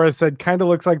 Will Morris said, kind of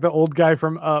looks like the old guy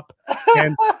from Up.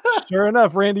 And sure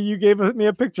enough, Randy, you gave me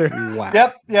a picture. Wow.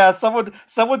 Yep. Yeah. Someone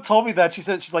told me that.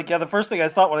 She's like, yeah, the first thing I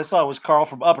thought when I saw it was Carl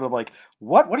from Up. And I'm like,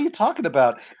 what are you talking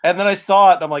about? And then I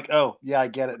saw it and I'm like, oh, yeah, I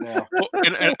get it now. Well,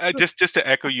 and just to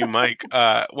echo you, Mike,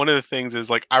 one of the things is,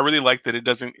 like, I really like that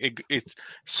it's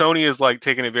Sony is like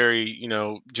taking it very,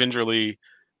 gingerly,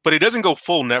 but it doesn't go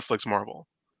full Netflix Marvel.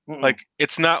 Like,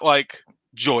 it's not like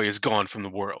joy is gone from the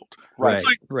world. Right. It's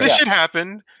like, this shit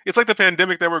happened. It's like the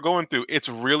pandemic that we're going through. It's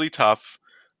really tough,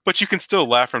 but you can still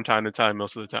laugh from time to time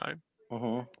most of the time.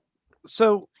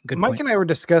 So Mike and I were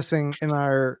discussing in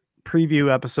our preview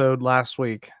episode last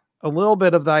week a little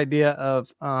bit of the idea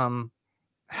of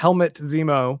Helmut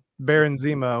Zemo, Baron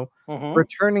Zemo,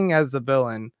 returning as the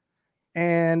villain.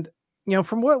 And,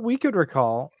 from what we could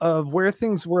recall of where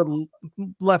things were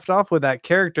left off with that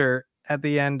character, at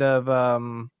the end of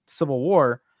Civil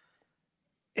War,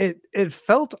 it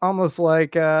felt almost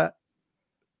like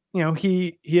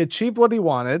he achieved what he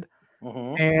wanted,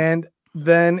 and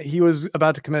then he was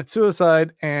about to commit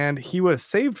suicide, and he was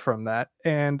saved from that,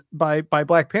 and by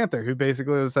Black Panther, who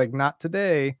basically was like, not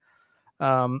today,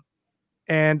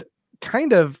 and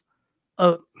kind of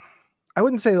I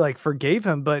wouldn't say like forgave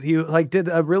him, but he like did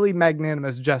a really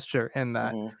magnanimous gesture in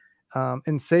that,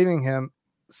 in saving him.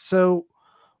 So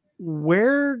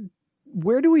where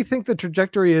do we think the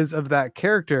trajectory is of that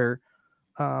character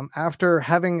after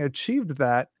having achieved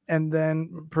that, and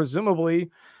then presumably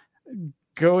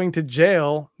going to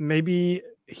jail? Maybe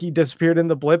he disappeared in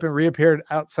the blip and reappeared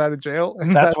outside of jail.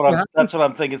 And that's what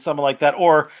I'm thinking. Something like that,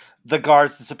 or the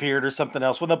guards disappeared, or something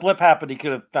else. When the blip happened, he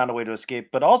could have found a way to escape.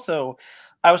 But also,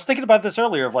 I was thinking about this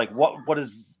earlier of like what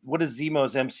is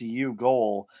Zemo's MCU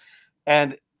goal,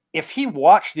 and if he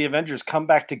watched the Avengers come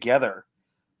back together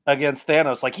against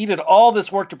Thanos, like he did all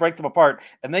this work to break them apart,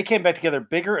 and they came back together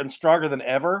bigger and stronger than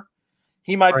ever,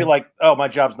 he might be like, "Oh, my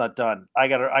job's not done. I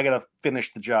gotta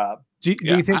finish the job." Do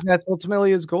you think that's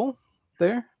ultimately his goal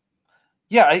there?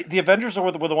 Yeah, the Avengers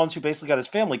were the ones who basically got his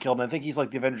family killed, and I think he's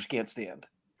like, the Avengers can't stand.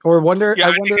 Or I wonder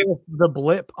if the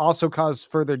blip also caused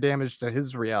further damage to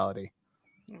his reality.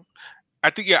 I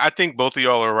think both of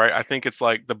y'all are right. I think it's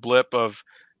like the blip of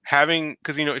having,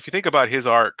 because if you think about his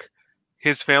arc,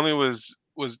 his family was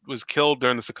killed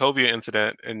during the Sokovia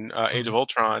incident in Age of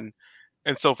Ultron,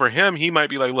 and so for him, he might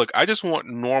be like, look, I just want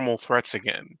normal threats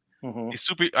again.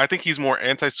 I think he's more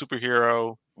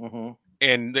anti-superhero,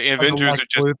 and the Avengers are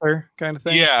just Luther kind of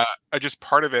thing. Yeah, are just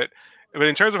part of it. But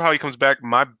in terms of how he comes back,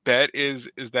 my bet is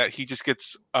that he just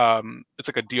gets it's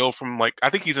like a deal from, like, I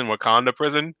think he's in Wakanda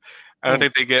prison, and I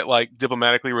think they get like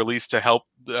diplomatically released to help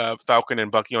Falcon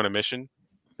and Bucky on a mission.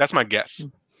 That's my guess.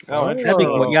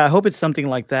 I hope it's something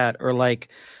like that, or like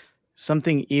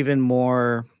something even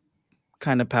more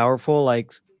kind of powerful,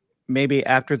 like maybe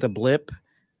after the blip,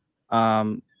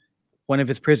 one of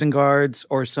his prison guards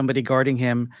or somebody guarding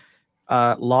him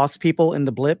lost people in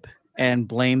the blip and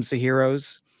blames the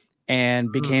heroes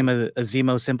and became a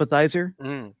Zemo sympathizer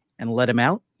and let him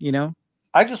out.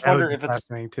 I just wonder if it's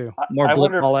fascinating too. More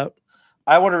blip fallout.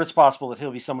 I wonder if it's possible that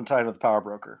he'll be someone tied with the power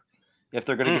broker, if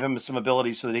they're going to give him some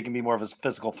abilities so that he can be more of a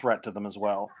physical threat to them as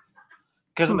well.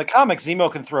 Because in the comics,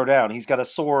 Zemo can throw down. He's got a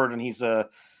sword, and he's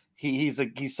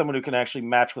someone who can actually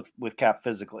match with Cap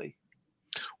physically.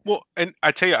 Well, and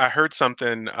I tell you, I heard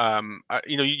something.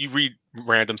 You read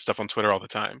random stuff on Twitter all the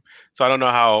time, so I don't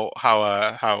know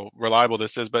how reliable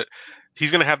this is, but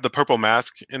he's going to have the purple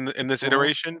mask in this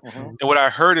iteration. And what I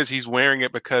heard is he's wearing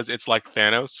it because it's like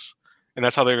Thanos, and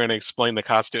that's how they're going to explain the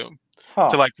costume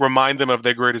to like remind them of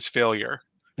their greatest failure.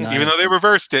 Nice. Even though they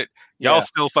reversed it, y'all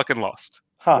still fucking lost.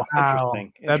 Wow.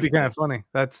 Interesting. That'd be kind of funny.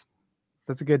 That's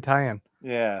a good tie-in.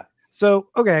 Yeah. So,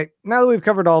 okay, now that we've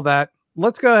covered all that,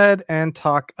 let's go ahead and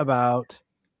talk about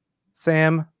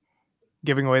Sam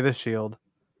giving away the shield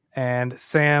and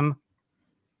Sam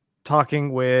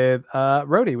talking with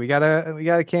Rhodey. We got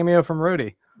a cameo from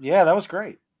Rhodey. Yeah, that was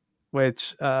great.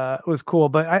 Which was cool.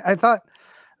 But I thought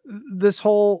this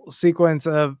whole sequence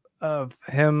of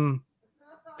him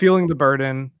feeling the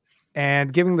burden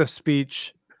and giving the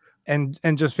speech and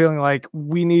just feeling like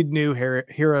we need new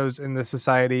heroes in this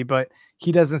society, but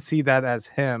he doesn't see that as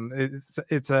him.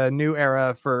 It's a new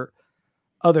era for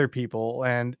other people,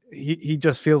 and he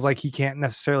just feels like he can't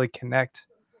necessarily connect.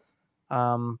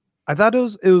 I thought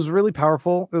it was really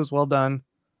powerful. It was well done.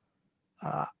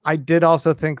 I did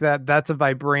also think that that's a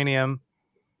vibranium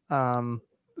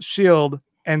shield,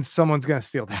 and someone's going to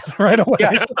steal that right away.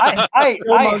 Yeah,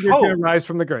 I hope rise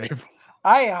from the grave.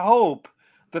 I hope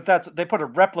they put a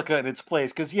replica in its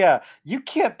place, because you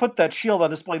can't put that shield on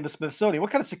display in the Smithsonian.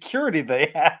 What kind of security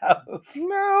they have?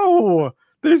 No,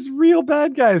 there's real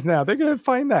bad guys now. They're gonna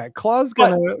find that. Claw's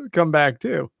gonna come back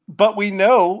too. But we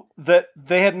know that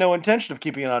they had no intention of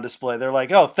keeping it on display. They're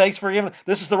like, "Oh, thanks for giving.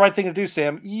 This is the right thing to do,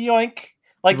 Sam." Yoink.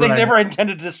 Like they never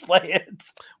intended to display it.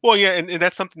 Well, yeah, and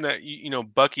that's something that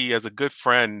Bucky as a good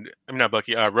friend. I mean, not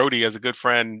Bucky. Rhodey as a good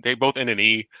friend. They both end in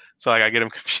E, so like I get him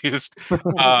confused.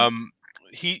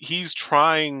 He's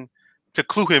trying to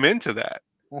clue him into that.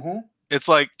 It's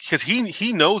like, because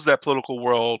he knows that political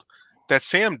world that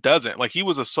Sam doesn't. Like, he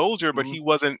was a soldier, but he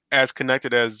wasn't as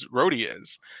connected as Rhodey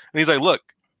is. And he's like, look,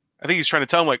 I think he's trying to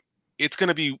tell him, like, there's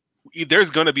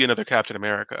going to be another Captain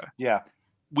America. Yeah.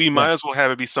 We might as well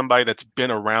have it be somebody that's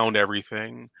been around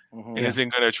everything and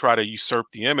isn't going to try to usurp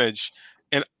the image.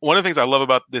 And one of the things I love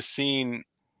about this scene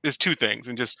is two things.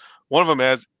 And just one of them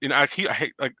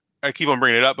I keep on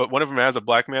bringing it up, but one of them as a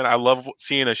black man, I love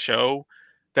seeing a show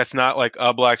that's not like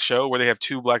a black show where they have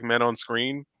 2 black men on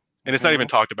screen and it's not even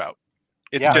talked about.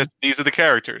 It's just these are the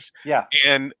characters. Yeah.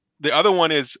 And the other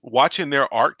one is watching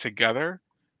their arc together.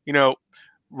 You know,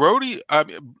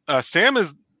 Sam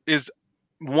is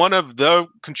one of the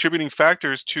contributing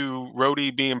factors to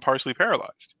Rhodey being partially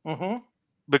paralyzed.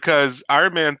 Because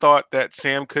Iron Man thought that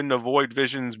Sam couldn't avoid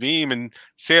Vision's beam, and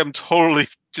Sam totally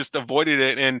just avoided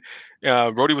it, and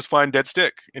Rhodey was flying dead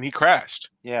stick, and he crashed.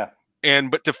 Yeah.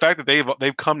 But the fact that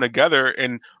they've come together,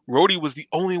 and Rhodey was the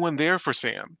only one there for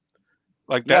Sam,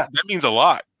 like that means a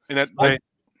lot, and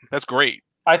that's great.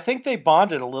 I think they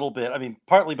bonded a little bit. I mean,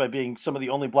 partly by being some of the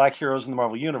only black heroes in the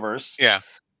Marvel Universe. Yeah.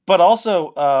 But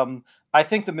also, I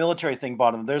think the military thing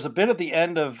bonded them. There's a bit at the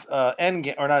end of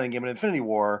Endgame, or not Endgame, but Infinity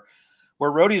War,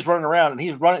 where Rhodey's running around and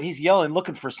he's yelling,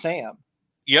 looking for Sam.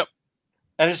 Yep.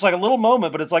 And it's like a little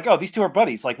moment, but it's like, oh, these two are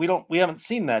buddies. Like we haven't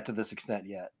seen that to this extent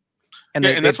yet. And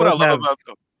that's what I love about.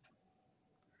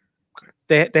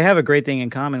 They have a great thing in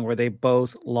common where they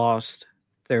both lost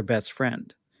their best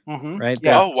friend, right?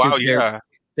 Yeah. Oh wow, yeah.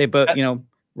 They both,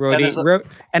 Rhodey,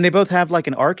 and they both have like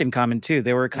an arc in common too.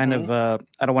 They were kind of,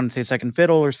 I don't want to say second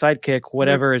fiddle or sidekick,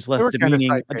 whatever is less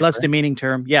demeaning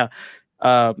term. Yeah.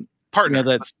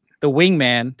 Partner. The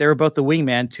wingman. They were both the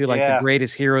wingman to like the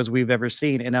greatest heroes we've ever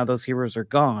seen, and now those heroes are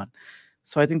gone.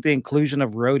 So I think the inclusion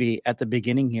of Rhodey at the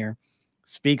beginning here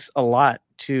speaks a lot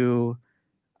to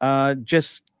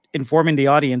just informing the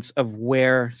audience of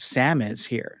where Sam is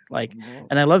here. Like,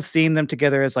 and I love seeing them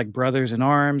together as like brothers in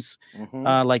arms.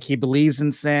 Like he believes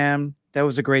in Sam. That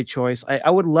was a great choice.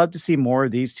 I would love to see more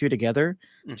of these two together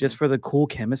just for the cool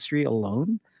chemistry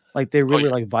alone. Like they really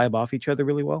like vibe off each other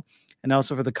really well. And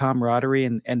also for the camaraderie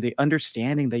and the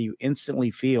understanding that you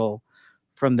instantly feel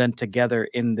from them together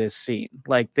in this scene.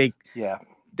 Like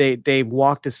they've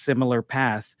walked a similar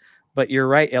path, but you're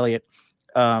right, Elliot.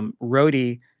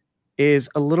 Rhodey is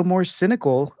a little more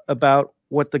cynical about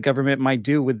what the government might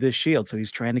do with this shield. So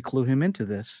he's trying to clue him into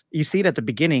this. You see it at the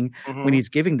beginning when he's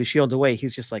giving the shield away.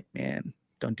 He's just like, man,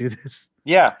 don't do this.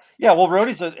 Yeah. Well,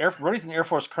 Rhodey's an Air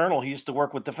Force colonel. He used to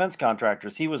work with defense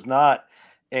contractors. He was not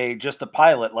just a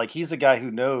pilot. Like he's a guy who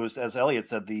knows, as Elliot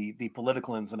said, the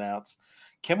political ins and outs.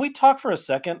 Can we talk for a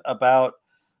second about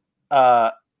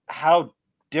how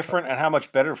different and how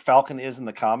much better Falcon is in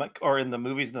the comic or in the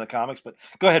movies than the comics? But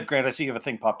go ahead, Grant. I see you have a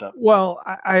thing popped up. Well,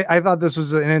 I thought this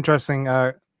was an interesting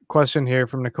question here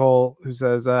from Nicole, who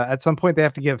says at some point they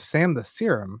have to give Sam the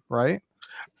serum, right?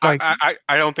 Like, I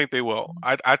don't think they will.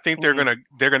 I think they're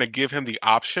gonna give him the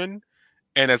option,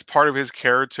 and as part of his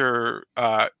character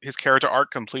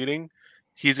arc completing,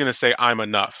 he's gonna say, "I'm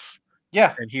enough."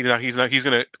 Yeah, and he's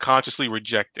gonna consciously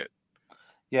reject it.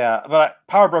 Yeah, but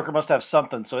Power Broker must have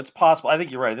something, so it's possible. I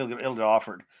think you're right. It'll get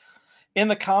offered. In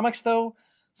the comics, though,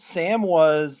 Sam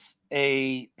was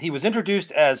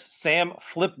introduced as Sam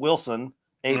Flip Wilson,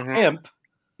 a pimp,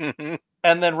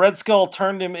 and then Red Skull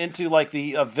turned him into like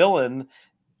a villain,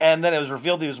 and then it was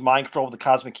revealed he was mind controlled with the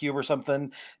Cosmic Cube or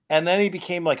something, and then he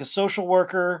became like a social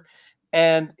worker,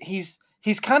 and he's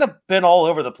kind of been all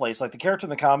over the place. Like the character in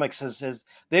the comics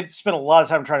they've spent a lot of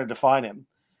time trying to define him.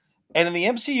 And in the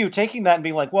MCU, taking that and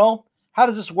being like, well, how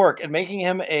does this work? And making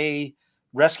him a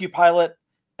rescue pilot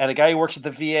and a guy who works at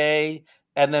the VA.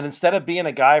 And then instead of being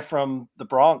a guy from the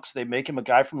Bronx, they make him a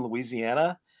guy from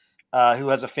Louisiana who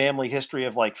has a family history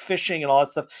of like fishing and all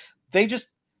that stuff.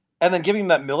 And then giving him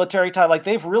that military tie. Like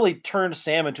they've really turned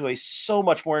Sam into a so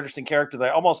much more interesting character that I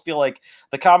almost feel like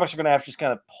the comics are going to have to just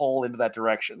kind of pull into that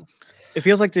direction. It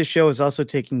feels like this show is also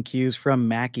taking cues from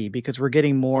Mackie because we're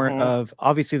getting more of,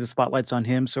 obviously the spotlight's on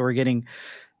him. So we're getting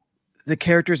the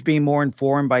characters being more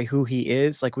informed by who he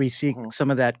is. Like we see some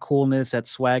of that coolness, that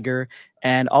swagger.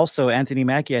 And also Anthony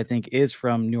Mackie, I think, is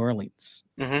from New Orleans.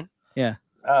 Yeah.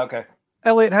 Oh, okay.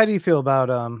 Elliot, how do you feel about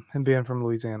him being from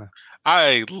Louisiana?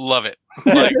 I love it.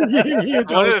 Like,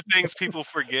 one of the things people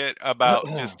forget about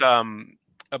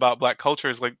about Black culture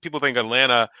is like people think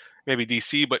Atlanta, maybe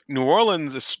DC, but New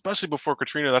Orleans, especially before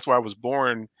Katrina, that's where I was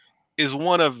born, is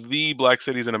one of the Black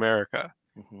cities in America.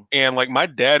 And like my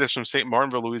dad is from St.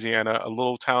 Martinville, Louisiana, a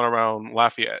little town around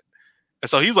Lafayette. And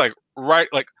so he's like, right,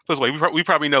 like, put this way, we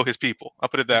probably know his people. I'll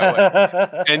put it that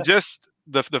way. And just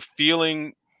the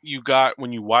feeling you got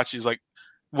when you watch is like,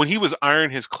 when he was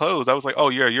ironing his clothes, I was like, oh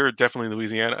yeah, you're definitely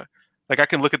Louisiana. Like I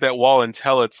can look at that wall and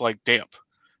tell it's like damp.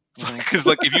 Because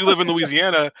like if you live in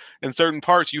Louisiana in certain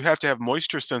parts, you have to have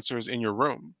moisture sensors in your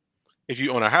room if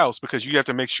you own a house, because you have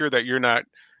to make sure that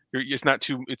it's not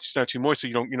too moist,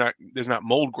 so there's not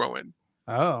mold growing.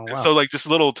 Oh, wow. So like just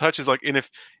little touches, like, and if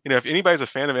anybody's a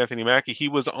fan of Anthony Mackie, he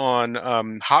was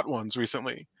on Hot Ones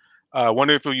recently,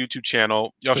 wonderful YouTube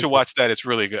channel. Y'all should watch that. It's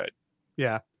really good.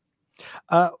 Yeah.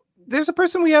 There's a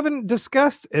person we haven't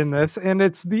discussed in this, and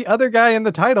it's the other guy in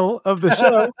the title of the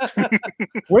show,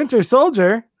 Winter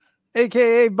Soldier,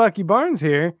 aka Bucky Barnes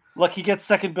here. Look, he gets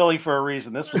second billing for a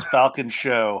reason. This was Falcon's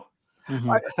show.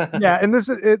 Yeah, and this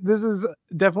is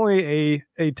definitely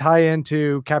a tie-in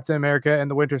to Captain America and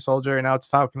the Winter Soldier, and now it's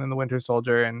Falcon and the Winter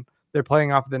Soldier, and they're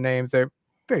playing off the names. They're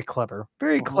very clever,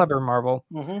 Marvel.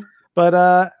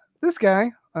 But this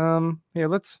guy, here,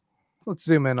 let's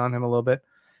zoom in on him a little bit.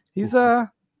 He's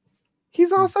also,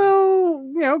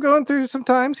 going through some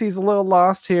times. He's a little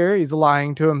lost here. He's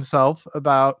lying to himself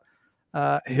about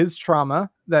his trauma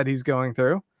that he's going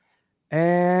through,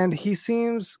 and he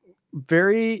seems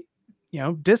very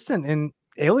distant and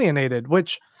alienated,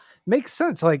 which makes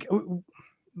sense. Like,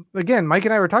 again, Mike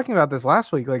and I were talking about this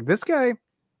last week. Like, this guy,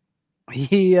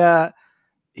 he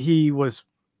was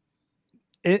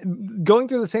going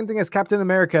through the same thing as Captain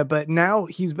America, but now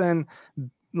he's been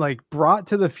like brought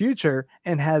to the future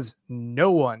and has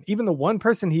no one. Even the one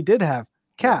person he did have,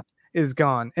 Cap, is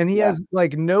gone, and he has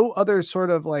like no other sort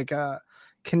of like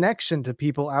connection to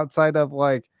people outside of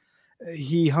like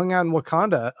he hung out in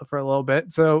Wakanda for a little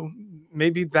bit, so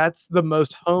maybe that's the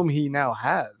most home he now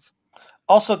has.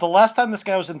 Also, the last time this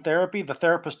guy was in therapy, the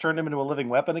therapist turned him into a living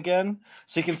weapon again,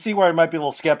 so you can see where he might be a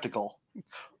little skeptical.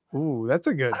 Ooh, that's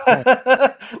a good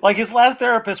like his last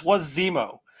therapist was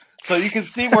Zemo, so you can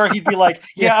see where he'd be like,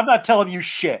 yeah, I'm not telling you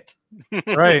shit.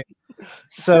 Right.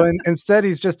 So instead,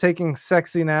 he's just taking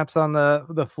sexy naps on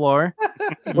the floor,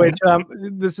 which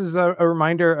this is a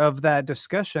reminder of that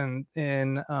discussion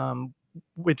in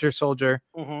Winter Soldier,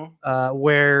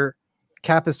 where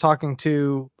Cap is talking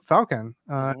to Falcon,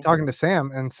 talking to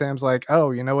Sam, and Sam's like,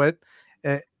 "Oh, you know what?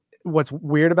 What's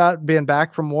weird about being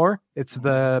back from war? It's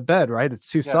the bed, right?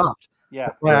 It's too soft. Yeah,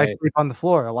 I sleep on the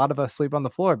floor. A lot of us sleep on the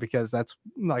floor because that's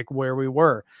like where we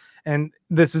were." And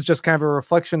this is just kind of a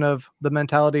reflection of the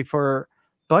mentality for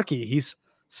Bucky. He's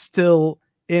still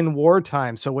in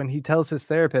wartime. So when he tells his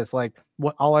therapist, like,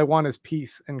 "What all I want is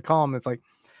peace and calm," it's like,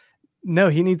 no,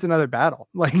 he needs another battle.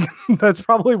 Like, that's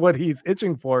probably what he's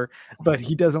itching for, but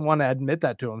he doesn't want to admit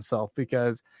that to himself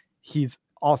because he's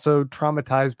also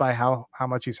traumatized by how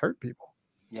much he's hurt people.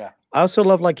 Yeah. I also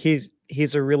love like he's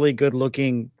a really good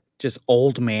looking, just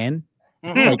old man.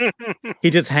 Like,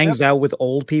 he just hangs out with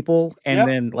old people, and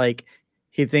then like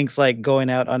he thinks like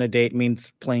going out on a date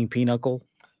means playing pinochle.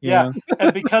 Yeah,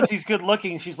 and because he's good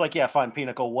looking, she's like, "Yeah, fine,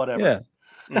 pinochle, whatever."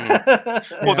 Yeah.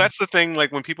 Well, that's the thing.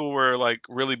 Like when people were like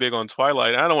really big on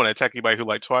Twilight, I don't want to attack anybody who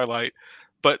liked Twilight,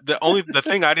 but the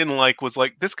thing I didn't like was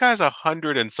like this guy's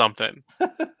 100 and something.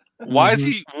 Why is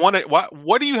he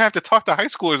what do you have to talk to high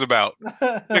schoolers about?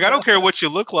 Like, I don't care what you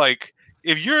look like.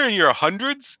 If you're in your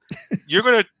hundreds, you're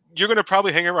gonna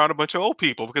probably hang around a bunch of old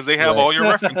people because they have all your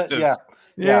references.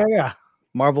 Yeah.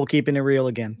 Marvel keeping it real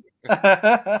again.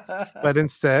 But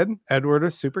instead, Edward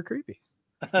is super creepy.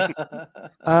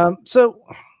 So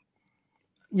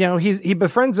he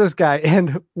befriends this guy,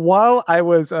 and while I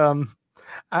was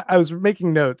I was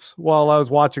making notes while I was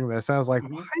watching this, and I was like,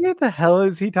 why the hell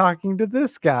is he talking to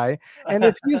this guy? And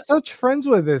if he's such friends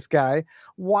with this guy,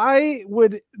 why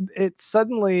would it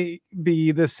suddenly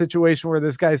be this situation where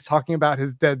this guy's talking about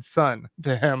his dead son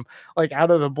to him, like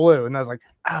out of the blue? And I was like,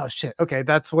 oh shit, okay,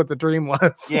 that's what the dream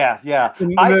was. Yeah.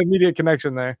 The immediate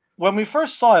connection there. When we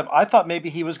first saw him, I thought maybe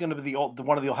he was going to be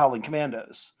one of the Howling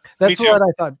Commandos. That's what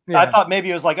I thought. Yeah. I thought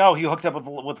maybe it was like, oh, he hooked up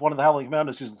with one of the Howling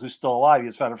Commandos who's still alive.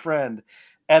 He's found a friend.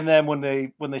 And then when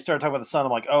they started talking about the son,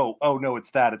 I'm like, oh no, it's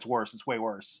that. It's worse. It's way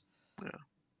worse. Yeah.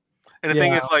 And the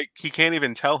thing is, like, he can't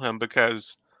even tell him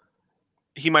because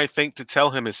he might think to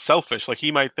tell him is selfish. Like,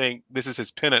 he might think this is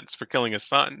his penance for killing his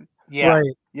son. Yeah.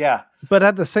 Right. Yeah. But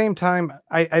at the same time,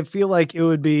 I feel like it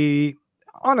would be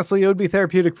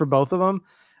therapeutic for both of them.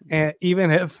 And even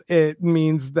if it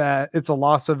means that it's a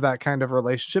loss of that kind of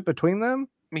relationship between them.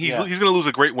 I mean, he's going to lose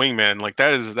a great wingman. Like,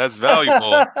 that's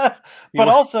valuable. But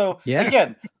also,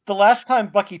 again, the last time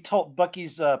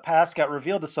Bucky's past got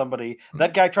revealed to somebody,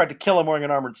 that guy tried to kill him wearing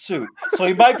an armored suit. So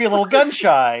he might be a little gun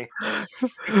shy.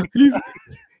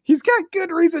 He's got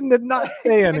good reason to not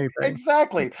say anything.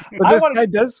 Exactly. But this guy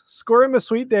does score him a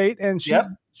sweet date, and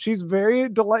she's very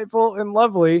delightful and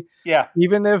lovely. Yeah.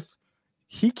 Even if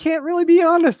he can't really be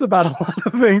honest about a lot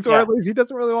of things, or at least he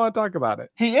doesn't really want to talk about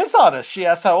it. He is honest. She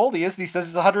asks how old he is, and he says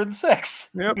he's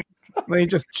 106. Yep. Then he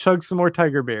just chugs some more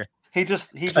tiger beer. He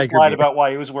just lied about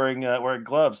why he was wearing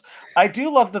gloves. I do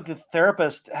love that the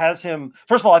therapist has him.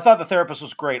 First of all, I thought the therapist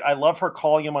was great. I love her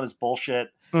calling him on his bullshit.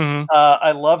 Mm-hmm.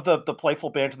 I love the playful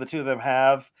banter the two of them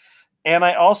have, and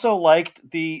I also liked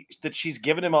that she's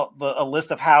given him a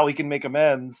list of how he can make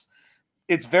amends.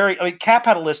 it's very. I mean, Cap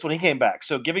had a list when he came back,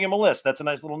 so giving him a list, that's a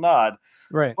nice little nod.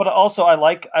 Right. But also, I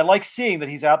like seeing that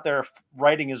he's out there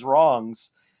righting his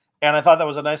wrongs, and I thought that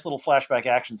was a nice little flashback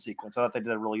action sequence. I thought they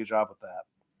did a really good job with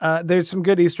that. There's some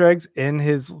good Easter eggs in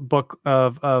his book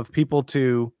of people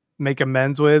to make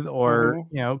amends with or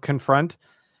confront.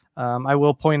 I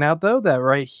will point out though that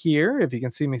right here, if you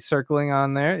can see me circling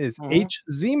on there, is H.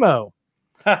 Zemo.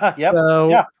 Yep. So,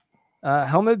 yeah.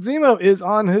 Helmut Zemo is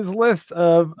on his list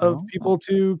of people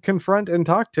to confront and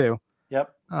talk to.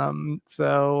 Yep.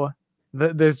 So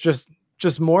there's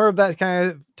just more of that kind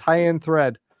of tie-in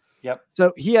thread. Yep.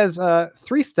 So he has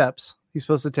 3 steps he's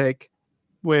supposed to take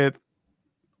with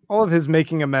all of his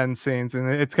making amends scenes, and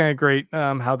it's kind of great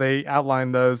how they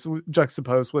outline those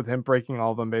juxtaposed with him breaking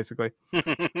all of them. Basically,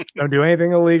 don't do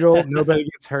anything illegal, nobody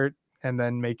gets hurt, and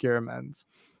then make your amends.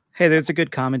 Hey, there's a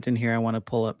good comment in here I want to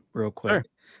pull up real quick.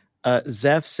 Sure.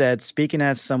 Zeph said, speaking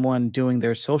as someone doing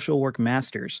their social work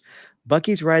masters,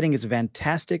 Bucky's writing is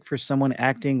fantastic for someone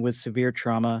acting with severe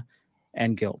trauma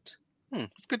and guilt.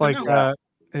 It's good to know.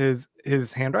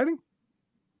 His handwriting?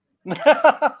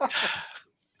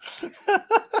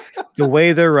 The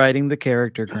way they're writing the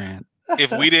character, Grant.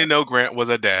 If we didn't know Grant was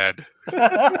a dad.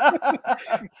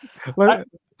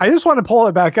 I just want to pull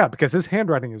it back up because his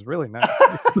handwriting is really nice.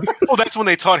 Well, that's when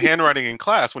they taught handwriting in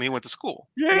class when he went to school.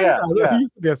 Yeah. It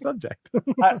used to be a subject.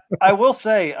 I will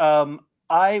say,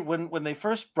 when they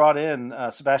first brought in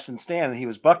Sebastian Stan and he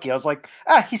was Bucky, I was like,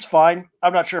 he's fine.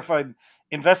 I'm not sure if I'm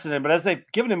invested in him, but as they've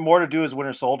given him more to do as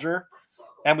Winter Soldier,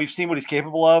 and we've seen what he's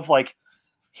capable of, like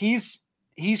he's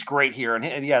great here,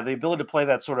 and yeah, the ability to play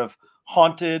that sort of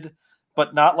haunted,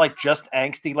 but not like just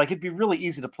angsty. Like it'd be really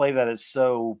easy to play that as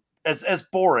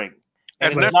boring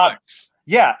as Netflix. Not,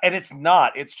 yeah, and it's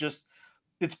not. It's just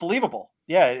it's believable.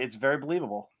 Yeah, it's very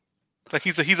believable. Like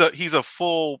he's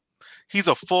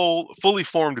a fully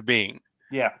formed being.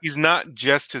 Yeah, he's not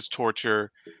just his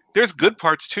torture. There's good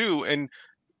parts too, and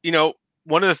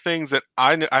one of the things that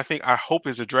I hope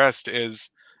is addressed is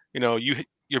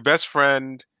your best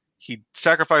friend. He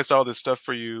sacrificed all this stuff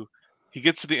for you. He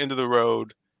gets to the end of the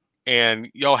road, and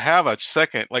y'all have a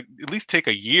second, like at least take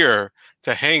a year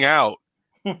to hang out.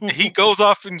 He goes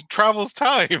off and travels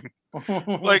time.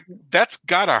 Like that's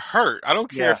gotta hurt. I don't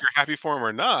care if you're happy for him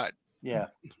or not. Yeah.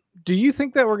 Do you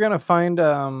think that we're gonna find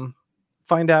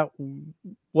out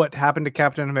what happened to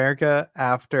Captain America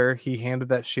after he handed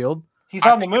that shield? He's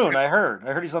on the moon. I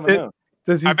heard he's on the moon.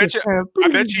 I bet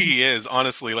you he is,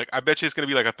 honestly. Like I bet you it's gonna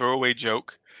be like a throwaway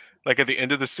joke. Like at the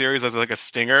end of the series as like a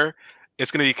stinger, it's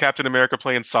gonna be Captain America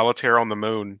playing solitaire on the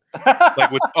moon.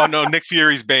 Like with Nick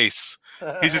Fury's base.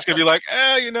 He's just gonna be like,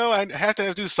 I have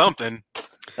to do something.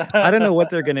 I don't know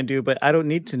what they're gonna do, but I don't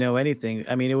need to know anything.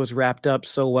 I mean, it was wrapped up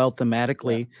so well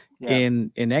thematically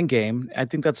in Endgame. I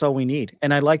think that's all we need.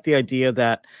 And I like the idea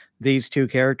that these two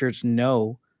characters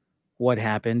know what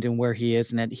happened and where he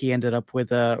is, and that he ended up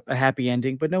with a happy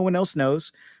ending, but no one else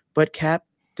knows. But Cap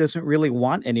doesn't really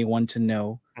want anyone to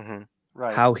know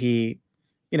how he,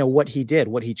 what he did,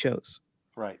 what he chose.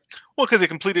 Right. Well, because they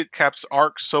completed Cap's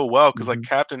arc so well, because like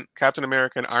Captain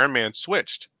America and Iron Man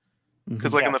switched.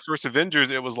 Because in the first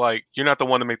Avengers, it was like, you're not the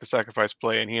one to make the sacrifice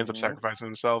play, and he ends up sacrificing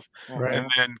himself. Right. And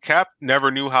then Cap never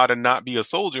knew how to not be a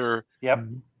soldier. Yep.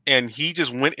 And he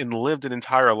just went and lived an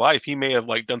entire life. He may have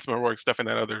like done some heroic stuff in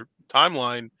that other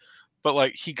timeline, but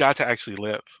like he got to actually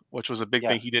live, which was a big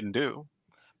thing he didn't do.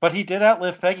 But he did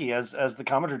outlive Peggy, as the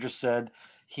commenter just said.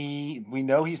 We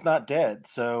know he's not dead,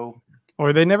 so.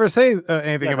 Or they never say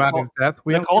anything about his death.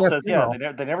 Nicole says,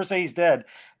 they never say he's dead.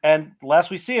 And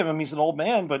last we see him, he's an old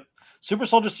man, but Super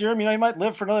Soldier Serum, he might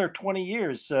live for another 20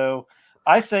 years. So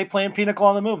I say playing Pinnacle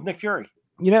on the Move, Nick Fury.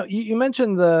 You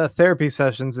mentioned the therapy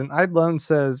sessions, and Idlone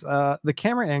says the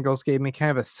camera angles gave me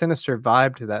kind of a sinister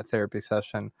vibe to that therapy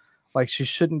session, like she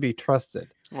shouldn't be trusted.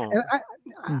 Oh. And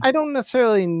I don't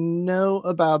necessarily know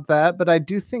about that, but I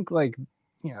do think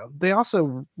they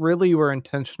also really were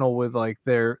intentional with like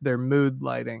their mood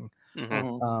lighting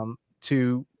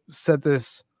to set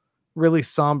this really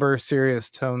somber,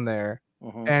 serious tone there.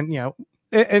 And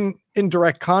in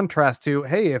direct contrast to,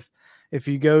 hey, if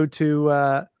you go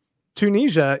to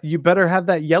Tunisia, you better have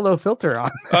that yellow filter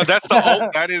on.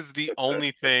 That is the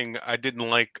only thing I didn't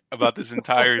like about this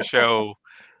entire show,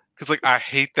 because like I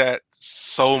hate that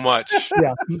so much.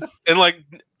 Yeah,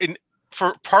 and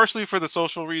partially for the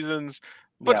social reasons,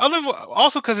 but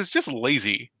also because it's just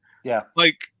lazy. Yeah,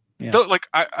 I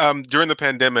during the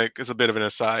pandemic, is a bit of an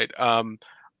aside.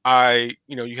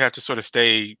 You have to sort of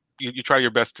stay. You try your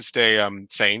best to stay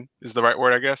sane is the right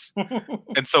word, I guess.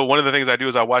 And so one of the things I do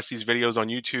is I watch these videos on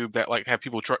YouTube that like have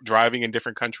people driving in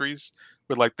different countries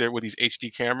with these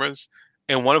HD cameras.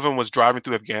 and one of them was driving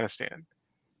through Afghanistan,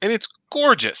 and it's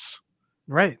gorgeous.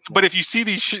 Right. But if you see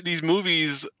these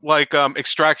movies like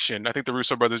Extraction, I think the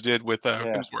Russo brothers did with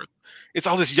Hemsworth, it's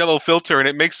all this yellow filter, and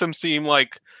it makes them seem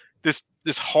like this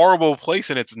horrible place,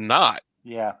 and it's not.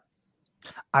 Yeah.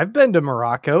 I've been to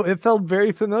Morocco. It felt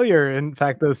very familiar. In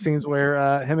fact, those scenes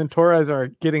where him and Torres are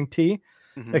getting tea,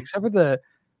 except for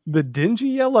the dingy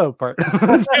yellow part.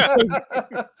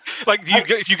 Like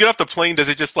if you get off the plane, does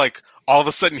it just like all of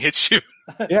a sudden hit you?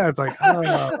 Yeah, it's like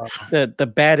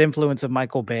the bad influence of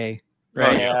Michael Bay.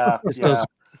 Right. Yeah. Those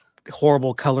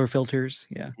horrible color filters.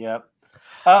 Yeah. Yep.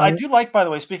 I do like, by the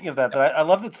way, speaking of that I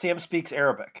love that Sam speaks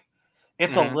Arabic.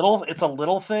 It's a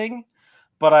little thing,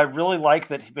 but I really like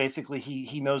that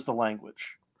he knows the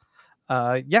language.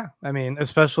 Yeah, I mean,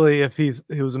 especially if he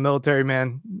was a military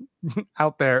man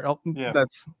out there.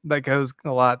 That goes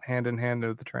a lot hand in hand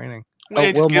with the training.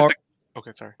 Okay,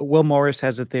 sorry. Will Morris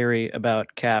has a theory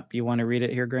about Cap. You want to read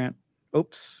it here, Grant?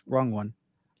 Oops, wrong one.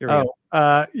 Will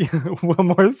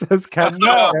Morris says Cap's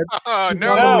no.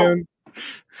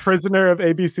 Prisoner of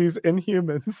ABC's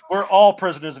Inhumans. We're all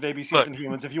prisoners of ABC's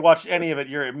Inhumans. If you watch any of it,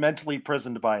 you're mentally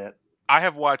imprisoned by it. I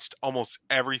have watched almost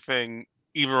everything,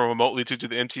 even remotely to the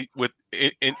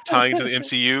tying to the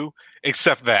MCU,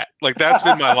 except that. Like that's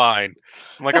been my line.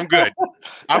 I'm like, I'm good.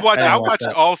 I watched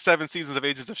all 7 seasons of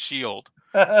Agents of S.H.I.E.L.D.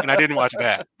 and I didn't watch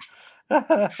that.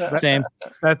 Same.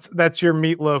 That's your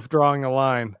Meatloaf drawing a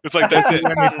line. It's like that's it.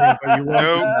 But you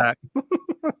won't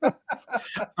do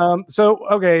that. So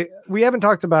okay, we haven't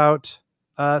talked about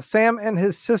Sam and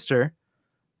his sister.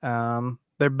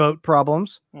 Their boat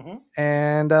problems,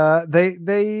 and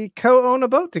they co-own a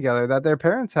boat together that their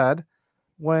parents had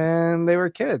when they were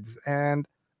kids. And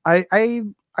I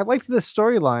liked this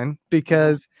storyline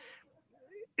because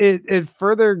it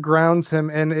further grounds him,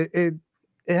 and it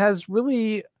has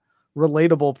really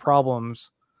relatable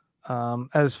problems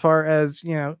as far as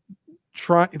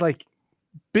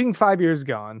being 5 years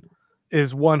gone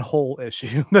is one whole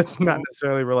issue that's not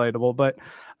necessarily relatable, but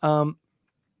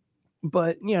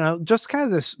just kind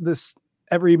of this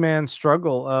everyman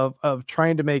struggle of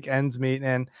trying to make ends meet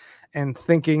and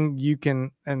thinking you can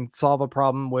and solve a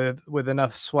problem with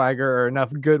enough swagger or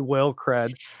enough goodwill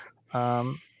cred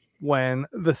when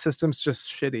the system's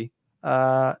just shitty.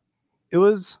 It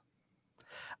was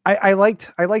I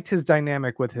liked his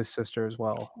dynamic with his sister as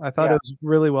well. I thought it was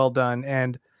really well done,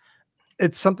 and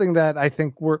it's something that I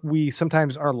think we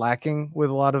sometimes are lacking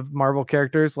with a lot of Marvel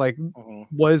characters. Like,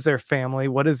 what is their family?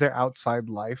 What is their outside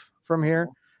life from here?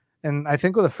 And I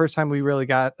think the first time we really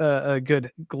got a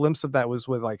good glimpse of that was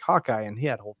with like Hawkeye, and he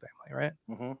had a whole family,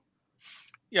 right?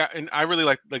 Yeah, and I really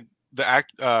like the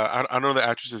act. I don't know the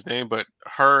actress's name, but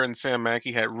her and Sam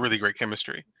Mackey had really great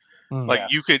chemistry. Like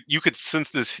you could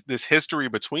sense this history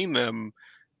between them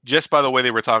just by the way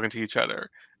they were talking to each other,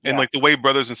 and like the way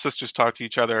brothers and sisters talk to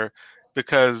each other.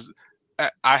 Because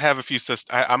I have a few sisters.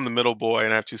 I'm the middle boy,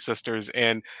 and I have 2 sisters,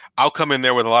 and I'll come in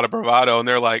there with a lot of bravado, and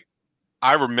they're like,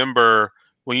 "I remember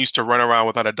when you used to run around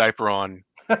without a diaper on.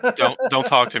 Don't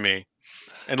talk to me."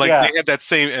 And like they had that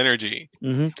same energy.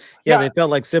 Yeah, they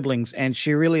felt like siblings, and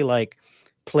she really like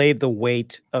played the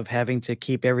weight of having to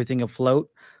keep everything afloat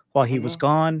while he was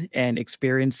gone and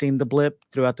experiencing the blip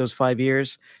throughout those 5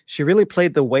 years. She really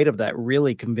played the weight of that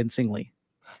really convincingly.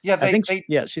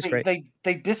 Yeah, she's great.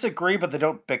 They disagree, but they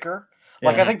don't bicker.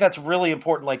 Like I think that's really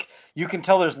important. Like you can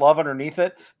tell there's love underneath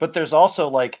it, but there's also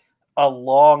like a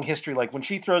long history. Like when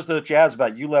she throws those jabs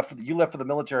about you left for the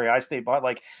military, I stayed behind.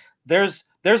 Like there's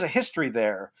a history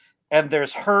there, and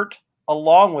there's hurt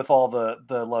along with all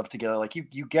the love together. Like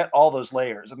you get all those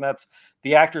layers, and that's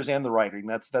the actors and the writing.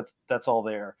 That's all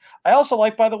there. I also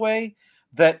like, by the way,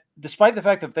 that despite the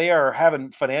fact that they are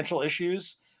having financial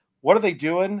issues, what are they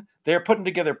doing? They're putting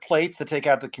together plates to take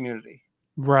out to the community.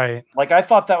 Right. Like I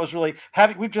thought that was really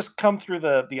we've just come through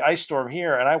the ice storm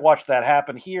here, and I watched that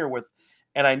happen here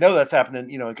and I know that's happening,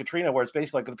 in Katrina, where it's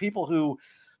basically like the people who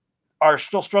are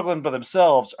still struggling by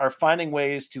themselves are finding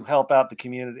ways to help out the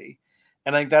community.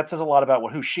 And I think that says a lot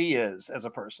about who she is as a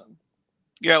person.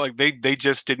 Yeah, like they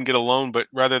just didn't get a loan, but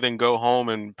rather than go home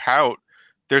and pout,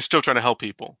 they're still trying to help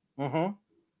people.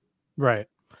 Right.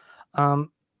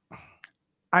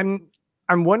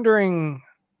 I'm wondering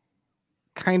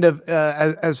kind of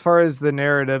as far as the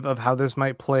narrative of how this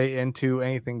might play into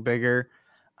anything bigger.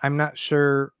 I'm not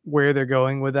sure where they're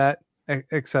going with that,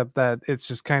 except that it's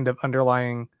just kind of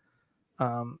underlying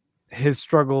his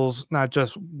struggles, not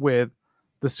just with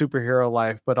the superhero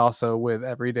life, but also with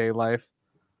everyday life.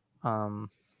 Well,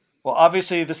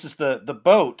 obviously, this is the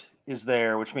boat is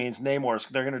there, which means Namor's.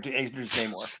 They're going to introduce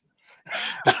Namor.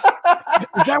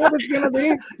 Is that what it's going to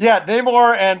be? Yeah,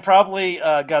 Namor and probably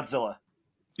Godzilla.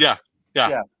 Yeah.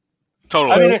 Yeah.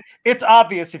 Totally. I mean, it's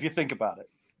obvious if you think about it.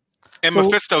 And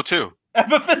Mephisto too. And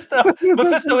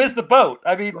Mephisto is the boat.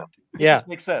 I mean, it just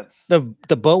makes sense.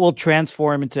 The boat will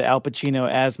transform into Al Pacino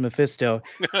as Mephisto,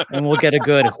 and we'll get a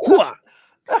good whooah.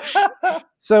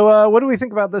 So what do we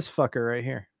think about this fucker right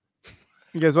here?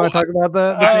 You guys want to talk about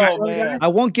the man. I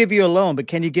won't give you a loan, but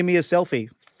can you give me a selfie?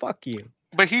 Fuck you.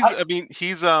 But he's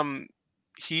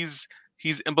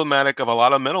emblematic of a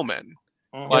lot of middlemen.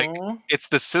 Like, it's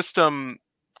the system.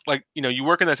 Like, you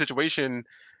work in that situation.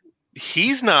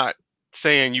 He's not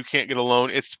saying you can't get a loan.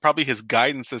 It's probably his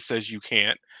guidance that says you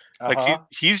can't. Like,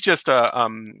 he's just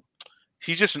an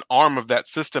arm of that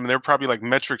system. And they're probably like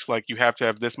metrics, like you have to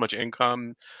have this much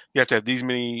income, you have to have these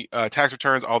many tax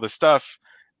returns, all this stuff.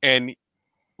 And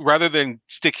rather than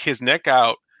stick his neck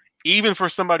out, even for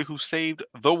somebody who saved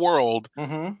the world,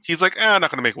 he's like, I'm not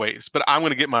going to make waves, but I'm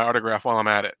going to get my autograph while I'm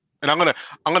at it, and I'm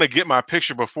going to get my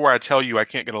picture before I tell you I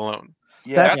can't get a loan.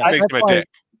 Yeah, that makes him a dick.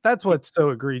 That's what's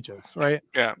so egregious, right?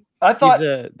 Yeah. I thought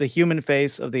he's the human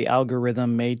face of the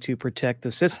algorithm made to protect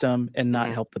the system and not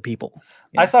help the people.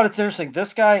 I thought it's interesting.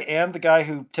 This guy and the guy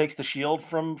who takes the shield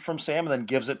from Sam and then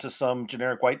gives it to some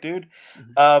generic white dude,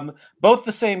 both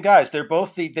the same guys. They're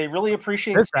both they really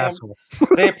appreciate Sam.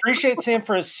 They appreciate Sam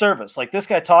for his service. Like, this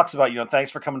guy talks about, thanks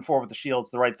for coming forward with the shield.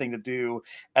 It's the right thing to do.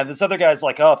 And this other guy's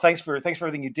like, oh, thanks for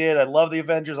everything you did. I love the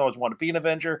Avengers. I always want to be an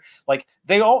Avenger. Like,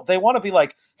 they want to be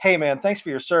like, hey man, thanks for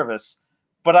your service,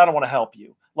 but I don't want to help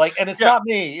you. Like, and it's not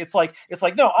me. It's like,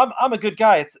 no, I'm a good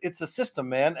guy. It's the system,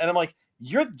 man. And I'm like,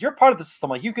 you're part of the system.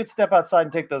 Like, you could step outside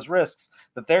and take those risks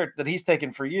that he's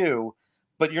taking for you,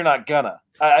 but you're not gonna.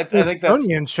 I think that's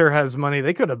Estonian sure has money.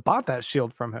 They could have bought that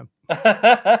shield from him.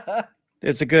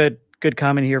 There's a good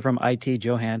comment here from IT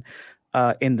Johan.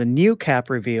 In the new Cap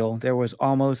reveal, there was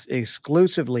almost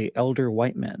exclusively elder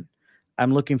white men.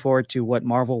 I'm looking forward to what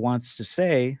Marvel wants to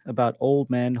say about old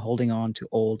men holding on to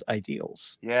old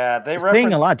ideals. Yeah, they're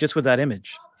saying a lot just with that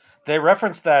image. They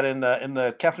referenced that in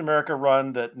the Captain America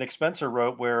run that Nick Spencer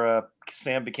wrote, where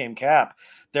Sam became Cap.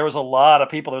 There was a lot of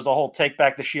people. There was a whole "Take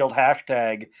Back the Shield"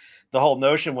 hashtag. The whole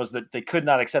notion was that they could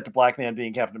not accept a black man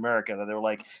being Captain America. That they were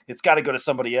like, it's got to go to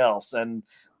somebody else. And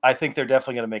I think they're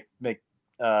definitely going to make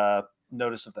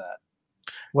notice of that.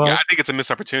 Well, yeah, I think it's a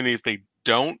missed opportunity if they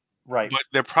don't. Right. But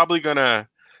they're probably gonna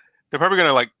sort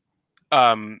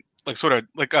of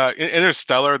like in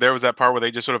Interstellar, there was that part where they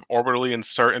just sort of orbitally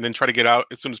insert and then try to get out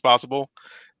as soon as possible.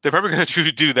 They're probably going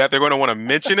to do that. They're going to want to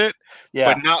mention it,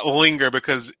 but not linger,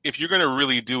 because if you're going to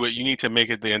really do it, you need to make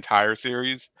it the entire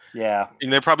series. Yeah.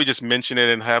 And they probably just mention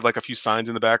it and have like a few signs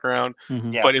in the background.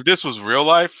 Mm-hmm. Yeah. But if this was real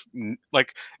life,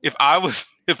 like if I was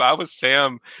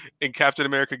Sam and Captain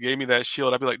America gave me that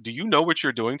shield, I'd be like, do you know what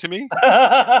you're doing to me?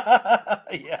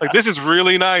 Yeah. Like, this is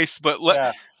really nice, but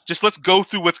let's go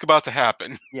through what's about to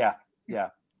happen. Yeah. Yeah.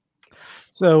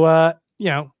 So,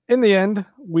 in the end,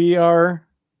 we are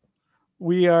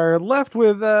left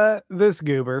with this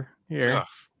goober here,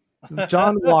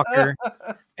 John Walker.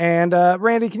 And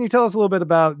Randy, can you tell us a little bit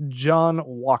about John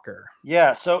Walker?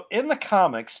 Yeah. So in the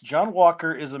comics, John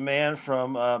Walker is a man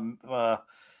from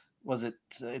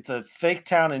it's a fake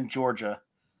town in Georgia.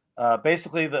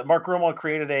 Basically, Mark Gruenwald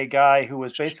created a guy who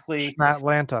was basically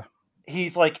Atlanta.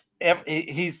 He's like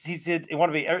he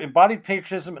wanted to be embodied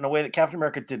patriotism in a way that Captain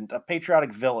America didn't. A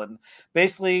patriotic villain.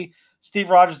 Basically, Steve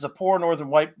Rogers is a poor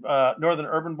northern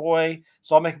urban boy,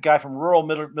 so I'll make a guy from rural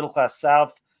middle class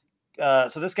South.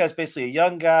 So this guy's basically a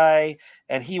young guy,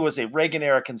 and he was a Reagan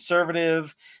era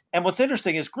conservative. And what's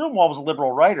interesting is Gruenwald was a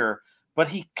liberal writer, but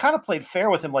he kind of played fair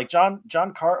with him. Like John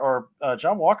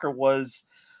Walker was,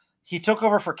 he took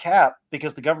over for Cap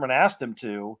because the government asked him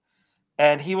to.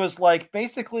 And he was like,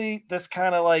 basically this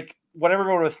kind of like what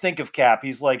everyone would think of Cap.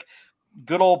 He's like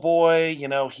good old boy,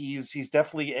 he's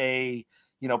definitely a,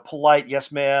 polite,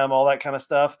 yes, ma'am, all that kind of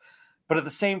stuff. But at the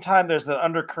same time, there's the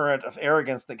undercurrent of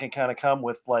arrogance that can kind of come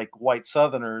with like white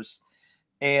Southerners.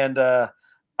 And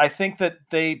I think that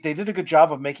they did a good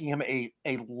job of making him a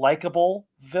likable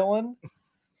villain.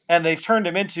 And they've turned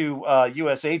him into a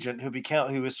U.S. agent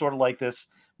who is sort of like this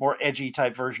more edgy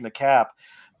type version of Cap.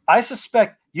 I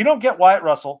suspect you don't get Wyatt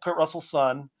Russell, Kurt Russell's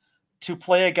son, to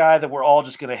play a guy that we're all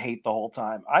just going to hate the whole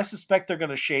time. I suspect they're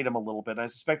going to shade him a little bit. I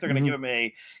suspect they're going to give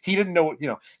him he didn't know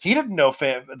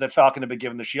that Falcon had been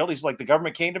given the shield. He's like, the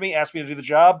government came to me, asked me to do the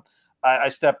job. I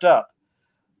stepped up.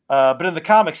 But in the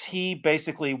comics, he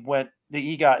basically went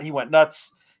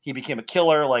nuts. He became a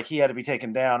killer. Like, he had to be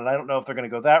taken down. And I don't know if they're going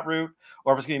to go that route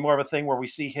or if it's going to be more of a thing where we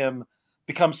see him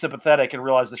become sympathetic and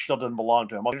realize the shield doesn't belong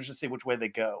to him. I'll just see which way they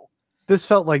go. This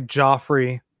felt like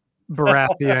Joffrey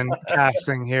Baratheon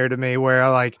casting here to me, where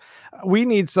like we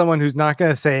need someone who's not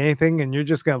going to say anything, and you're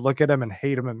just going to look at him and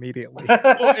hate him immediately.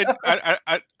 Well,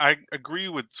 I agree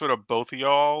with sort of both of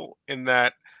y'all in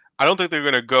that I don't think they're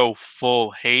going to go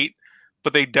full hate,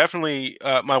 but they definitely.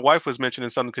 My wife was mentioning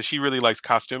something because she really likes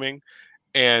costuming,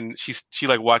 and she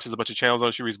like watches a bunch of channels on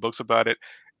it, she reads books about it,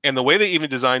 and the way they even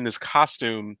designed this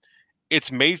costume,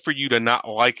 it's made for you to not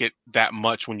like it that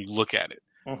much when you look at it.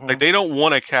 Mm-hmm. Like they don't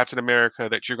want a Captain America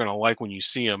that you're going to like when you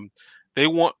see him. They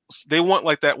want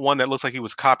like that one that looks like he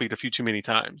was copied a few too many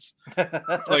times.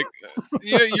 It's like,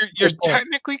 yeah, you're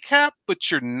technically Cap, but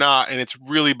you're not, and it's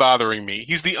really bothering me.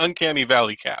 He's the uncanny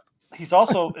valley Cap. He's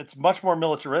also, it's much more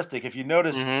militaristic. If you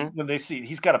notice when they see,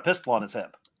 he's got a pistol on his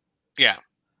hip. Yeah.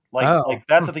 Like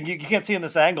that's the thing you can't see in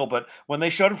this angle, but when they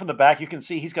showed him from the back, you can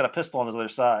see he's got a pistol on his other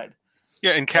side.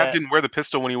 Yeah, and Cap didn't wear the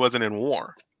pistol when he wasn't in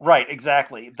war. Right,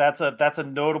 exactly. That's a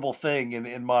notable thing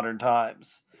in modern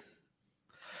times.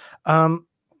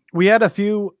 We had a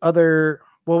few other.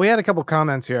 Well, we had a couple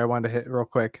comments here I wanted to hit real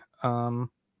quick. Don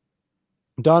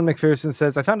McPherson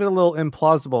says, I found it a little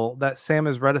implausible that Sam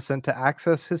is reticent to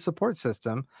access his support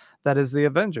system, that is the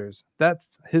Avengers.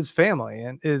 That's his family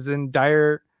and his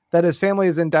family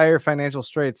is in dire financial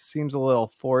straits. Seems a little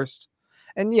forced.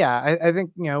 And yeah, I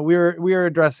think, we are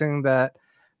addressing that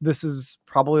this is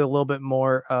probably a little bit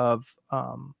more of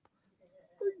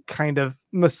kind of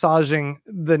massaging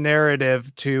the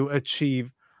narrative to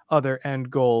achieve other end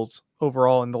goals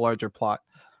overall in the larger plot.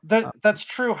 That's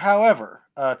true. However,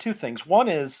 two things. One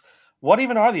is, what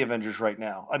even are the Avengers right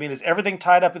now? I mean, is everything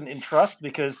tied up in trust?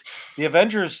 Because the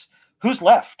Avengers, who's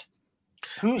left?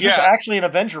 Who's actually an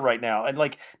Avenger right now? And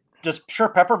like,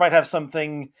 Pepper might have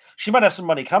something. She might have some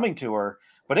money coming to her,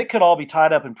 but it could all be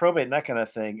tied up in probate and that kind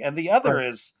of thing. And the other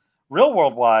is, real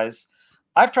world wise,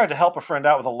 I've tried to help a friend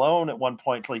out with a loan at one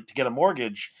point to get a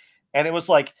mortgage, and it was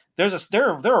like there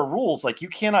are rules, like you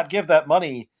cannot give that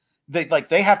money.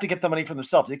 They have to get the money from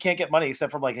themselves. They can't get money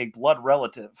except from like a blood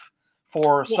relative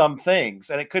for some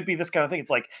things, and it could be this kind of thing. It's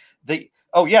like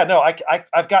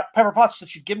I've got Pepper Potts that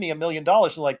should give me $1 million.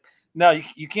 And like, no,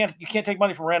 you can't take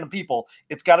money from random people.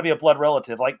 It's got to be a blood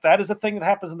relative. Like that is a thing that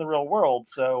happens in the real world.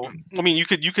 So I mean, you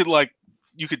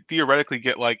could theoretically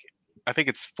get like, I think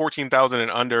it's 14,000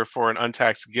 and under for an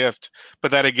untaxed gift, but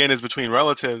that again is between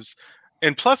relatives.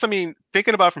 And plus, I mean,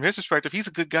 thinking about from his perspective, he's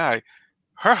a good guy.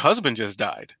 Her husband just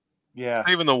died. Yeah.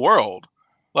 Saving the world.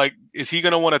 Like, is he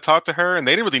going to want to talk to her? And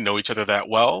they didn't really know each other that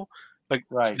well. Like,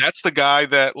 that's the guy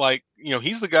that, like,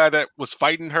 he's the guy that was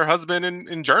fighting her husband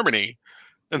in Germany.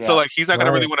 And so, like, he's not going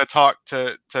to really want to talk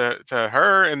to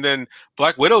her. And then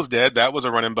Black Widow's dead. That was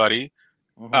a running buddy.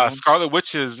 Mm-hmm. Scarlet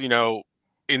Witch is,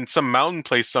 in some mountain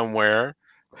place somewhere.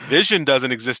 Vision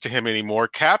doesn't exist to him anymore.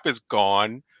 Cap is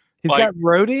gone. He's got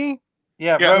Rhodey.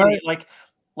 Yeah, Rhodey.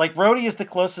 Like Rhodey is the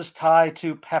closest tie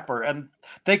to Pepper, and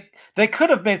they could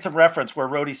have made some reference where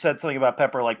Rhodey said something about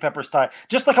Pepper, like Pepper's tied,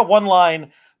 just like a one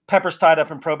line. Pepper's tied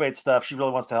up in probate stuff. She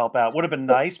really wants to help out. Would have been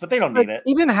nice, but they don't need it.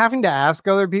 Even having to ask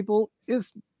other people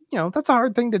is, that's a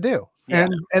hard thing to do. Yeah.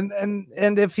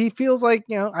 And if he feels like,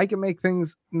 I can make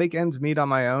ends meet on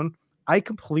my own, I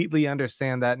completely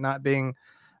understand that not being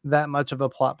that much of a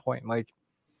plot point. Like,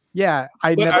 yeah,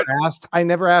 I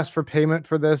never asked for payment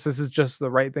for this. This is just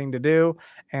the right thing to do,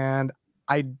 and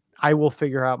I will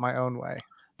figure out my own way.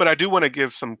 But I do want to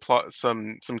give some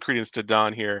credence to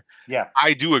Don here. Yeah,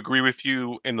 I do agree with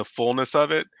you in the fullness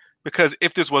of it, because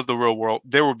if this was the real world,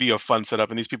 there would be a fund set up,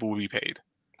 and these people would be paid.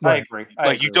 I agree.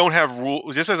 You don't have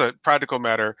rules. Just as a practical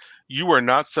matter, you are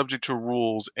not subject to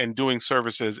rules and doing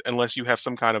services unless you have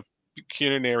some kind of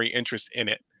pecuniary interest in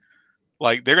it.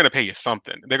 Like, they're going to pay you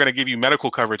something. They're going to give you medical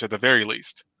coverage at the very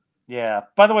least. Yeah.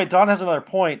 By the way, Don has another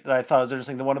point that I thought was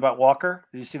interesting. The one about Walker.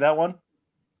 Did you see that one?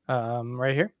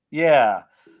 Right here. Yeah.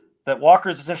 That Walker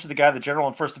is essentially the guy the General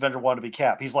and First Avenger wanted to be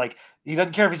Cap. He's like, he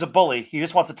doesn't care if he's a bully. He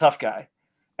just wants a tough guy.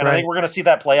 And I think we're going to see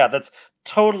that play out. That's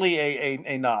totally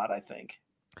a nod, I think.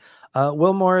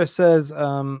 Will Morris says,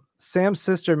 Sam's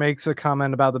sister makes a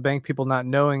comment about the bank people not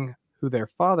knowing who their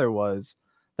father was,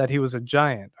 that he was a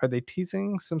giant. Are they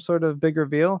teasing some sort of big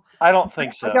reveal? I don't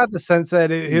think so. I got the sense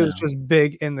that he was just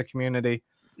big in the community.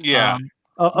 Yeah.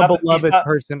 A beloved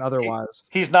person otherwise.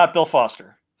 He's not Bill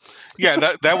Foster.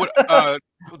 Yeah,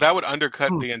 that would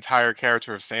undercut the entire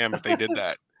character of Sam if they did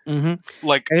that. Mm-hmm.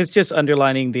 And it's just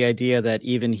underlining the idea that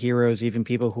even heroes, even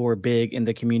people who are big in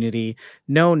the community,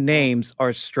 known names,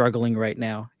 are struggling right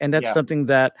now. And that's something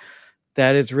that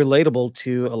is relatable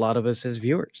to a lot of us as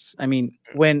viewers. I mean,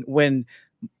 when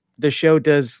the show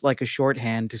does like a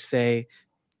shorthand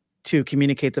to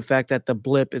communicate the fact that the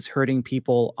blip is hurting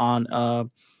people on a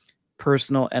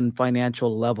personal and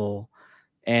financial level,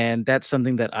 And that's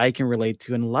something that I can relate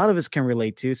to, and a lot of us can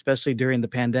relate to, especially during the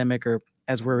pandemic or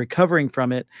as we're recovering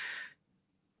from it.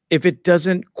 If it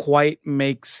doesn't quite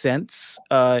make sense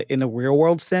in a real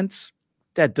world sense,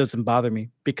 that doesn't bother me,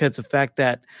 because the fact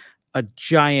that a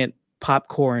giant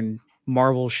popcorn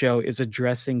Marvel show is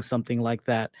addressing something like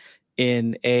that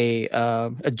in a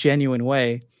genuine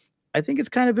way, I think it's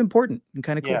kind of important and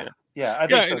kind of cool. Yeah, I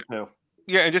think so too.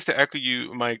 Yeah, and just to echo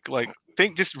you, Mike, like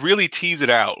just really tease it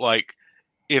out. Like,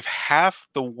 if half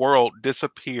the world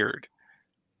disappeared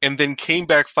and then came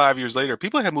back 5 years later,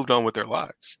 people had moved on with their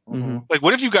lives. Mm-hmm. Like,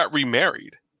 what if you got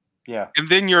remarried? Yeah. And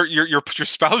then your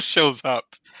spouse shows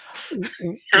up.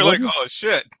 You're like, oh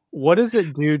shit. What does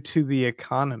it do to the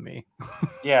economy?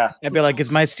 Yeah. I'd be like,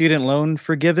 is my student loan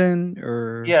forgiven?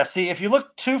 Or yeah, see, if you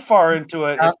look too far into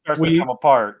it, it starts to come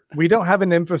apart. We don't have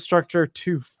an infrastructure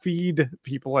to feed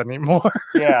people anymore.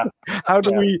 Yeah. How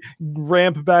do we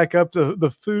ramp back up to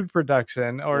the food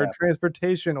production or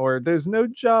transportation, or there's no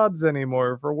jobs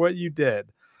anymore for what you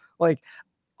did? Like,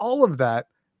 all of that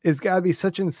is got to be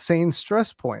such insane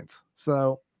stress points.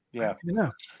 So Pepper's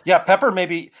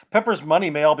money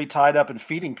may all be tied up in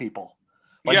feeding people.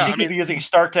 Like, she could be using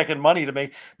StarTech and money to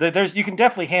make you can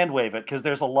definitely hand wave it, because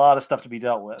there's a lot of stuff to be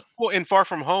dealt with. Well, in Far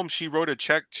From Home, she wrote a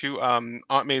check to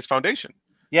Aunt May's foundation.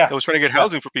 Yeah, that was trying to get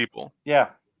housing for people. Yeah,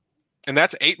 and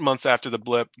that's 8 months after the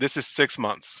blip. This is 6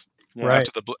 months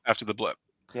after the blip.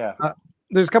 Yeah,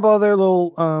 there's a couple other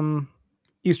little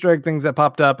Easter egg things that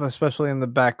popped up, especially in the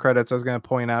back credits. I was going to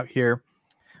point out here.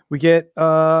 We get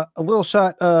a little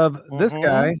shot of this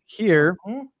guy here,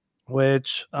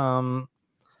 which I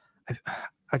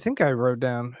think I wrote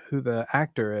down who the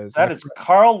actor is. That is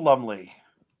Carl Lumley.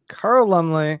 Carl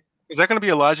Lumley. Is that going to be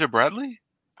Elijah Bradley?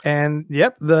 And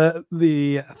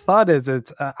the thought is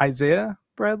it's Isaiah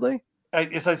Bradley.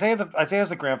 Is Isaiah's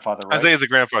the grandfather, right? Isaiah's the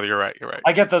grandfather. You're right.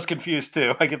 I get those confused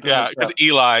too. Because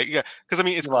Eli. Yeah, because I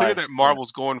mean, it's clear that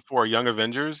Marvel's going for Young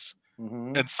Avengers.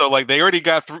 And so, like, they already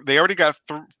got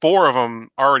 4 of them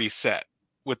already set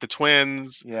with the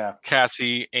twins,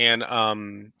 Cassie, and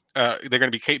they're going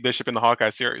to be Kate Bishop in the Hawkeye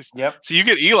series. Yep. So you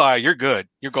get Eli, you're good,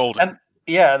 you're golden. And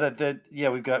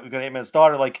we've got Ant-Man's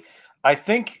daughter. Like, I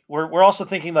think we're also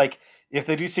thinking, like, if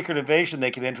they do Secret Invasion,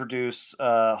 they could introduce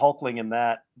Hulkling in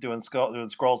that doing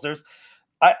Skrulls.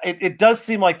 It does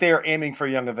seem like they are aiming for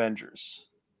Young Avengers.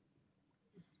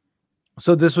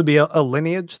 So this would be a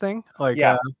lineage thing, like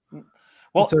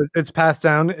well, so it's passed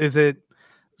down. Is it?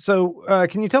 So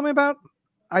can you tell me about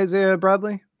Isaiah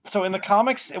Bradley? So in the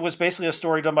comics, it was basically a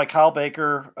story done by Kyle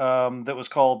Baker that was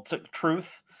called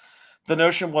Truth. The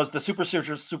notion was the super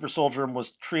soldier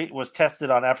was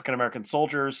tested on African American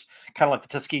soldiers, kind of like the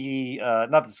Tuskegee,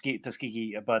 not the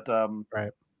Tuskegee, but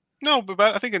right. No, but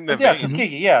I think in the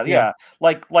Tuskegee, yeah,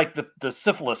 like the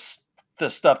syphilis,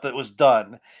 the stuff that was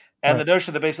done, and the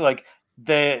notion that basically like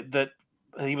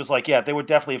he was like, they would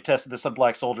definitely have tested this on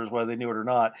black soldiers, whether they knew it or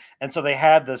not. And so they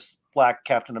had this black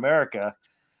Captain America,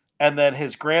 and then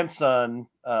his grandson,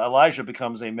 Elijah,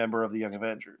 becomes a member of the Young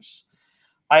Avengers.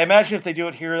 I imagine if they do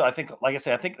it here, I think, like I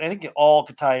say, I think it all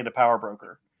could tie into Power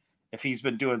Broker. If he's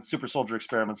been doing super soldier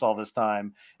experiments all this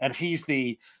time, and if he's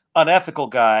the unethical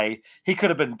guy, he could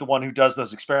have been the one who does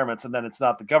those experiments, and then it's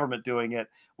not the government doing it,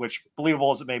 which,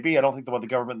 believable as it may be, I don't think they want the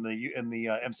government in the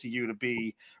MCU to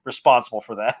be responsible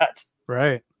for that.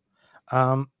 Right.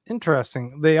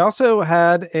 Interesting. They also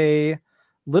had a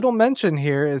little mention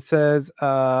here. It says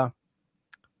Madripoor.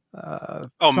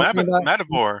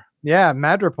 Yeah,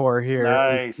 Madripoor here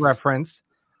nice. Referenced.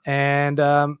 And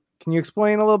can you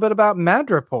explain a little bit about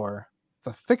Madripoor? It's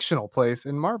a fictional place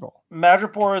in Marvel.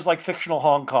 Madripoor is like fictional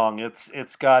Hong Kong.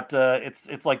 It's got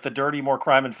it's like the dirty, more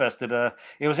crime infested.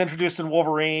 It was introduced in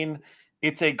Wolverine.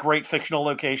 It's a great fictional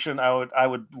location. I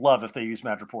would love if they used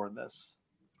Madripoor in this.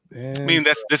 I mean,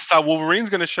 this is how Wolverine's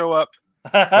going to show up.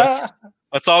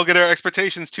 Let's all get our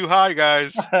expectations too high,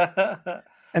 guys.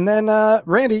 And then,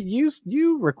 Randy,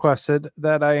 you requested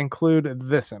that I include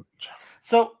this image.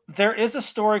 So there is a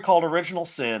story called Original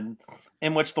Sin,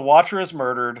 in which the Watcher is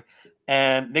murdered,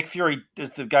 and Nick Fury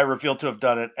is the guy revealed to have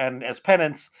done it. And as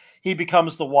penance, he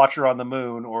becomes the Watcher on the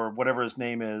Moon, or whatever his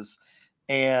name is.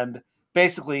 And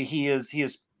basically, he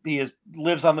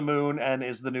lives on the moon and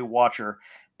is the new Watcher.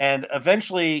 And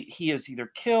eventually he is either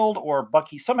killed or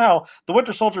Bucky. Somehow the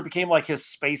Winter Soldier became like his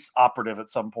space operative at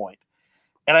some point.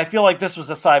 And I feel like this was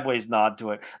a sideways nod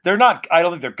to it. I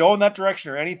don't think they're going that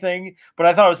direction or anything, but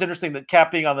I thought it was interesting that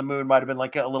Cap being on the moon might have been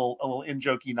like a little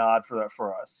in-jokey nod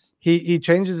for us. He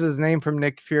changes his name from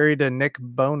Nick Fury to Nick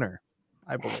Boner,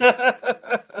 I believe.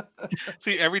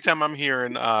 See, every time I'm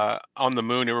hearing on the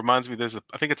moon, it reminds me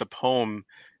I think it's a poem.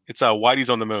 It's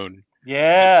Whitey's on the Moon.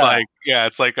 Yeah.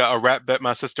 It's like a rat bet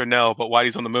my sister Nell, but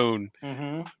Whitey's on the moon,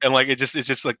 and like it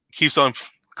just like keeps on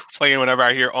playing whenever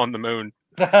I hear on the moon.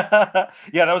 Yeah,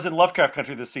 that was in Lovecraft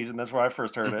Country this season. That's where I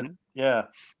first heard it. Yeah.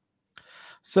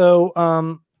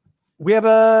 So we have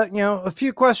a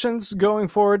few questions going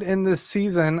forward in this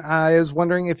season. I was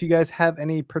wondering if you guys have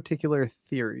any particular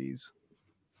theories.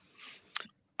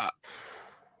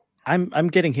 I'm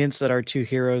getting hints that our two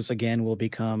heroes again will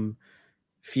become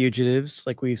fugitives,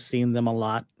 like we've seen them a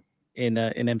lot in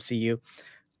MCU,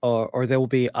 or they will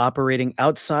be operating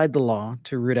outside the law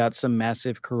to root out some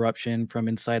massive corruption from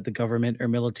inside the government or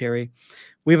military.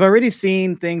 We've already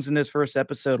seen things in this first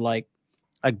episode like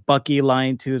Bucky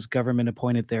lying to his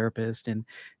government-appointed therapist and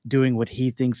doing what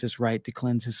he thinks is right to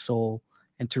cleanse his soul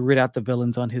and to root out the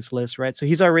villains on his list, right? So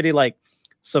he's already like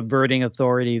subverting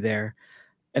authority there.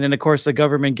 And then, of course, the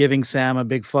government giving Sam a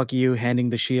big fuck you, handing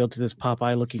the shield to this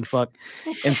Popeye-looking fuck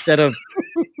instead of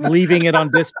leaving it on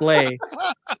display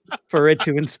for it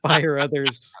to inspire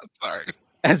others. Sorry.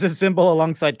 As a symbol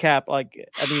alongside Cap. Like,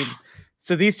 I mean,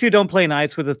 so these two don't play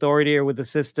nice with authority or with the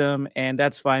system, and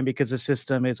that's fine because the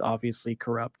system is obviously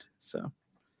corrupt. So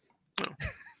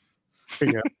there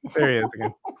you go. There he is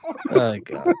again. Oh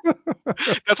God.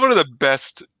 That's one of the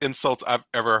best insults I've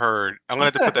ever heard. I'm gonna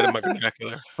have to put that in my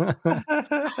vernacular.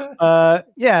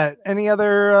 Yeah. Any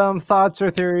other thoughts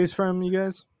or theories from you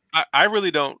guys? I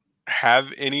really don't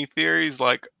have any theories.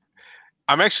 Like,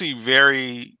 I'm actually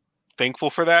very thankful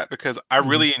for that because I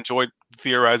really enjoyed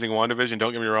theorizing WandaVision.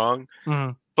 Don't get me wrong,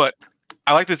 but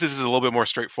I like that this is a little bit more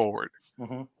straightforward.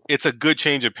 It's a good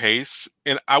change of pace,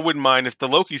 and I wouldn't mind if the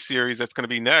Loki series that's going to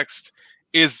be next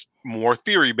is more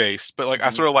theory based. But like,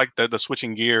 I sort of like the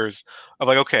switching gears of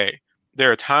like, okay,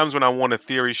 there are times when I want a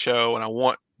theory show and I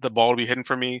want the ball to be hidden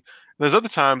from me. And there's other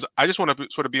times I just want to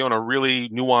sort of be on a really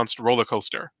nuanced roller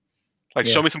coaster. Like,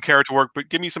 show me some character work, but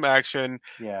give me some action.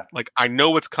 Yeah. Like, I know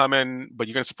what's coming, but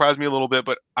you're going to surprise me a little bit,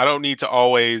 but I don't need to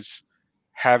always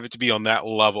have it to be on that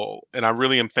level. And I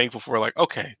really am thankful for like,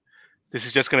 okay, this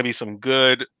is just going to be some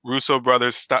good Russo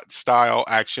brothers style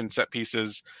action set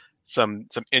pieces, some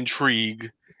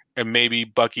intrigue, and maybe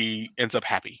Bucky ends up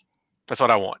happy. That's what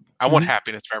I want. I want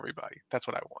happiness for everybody. That's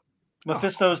what I want.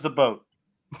 Mephisto's the boat.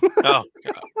 Oh,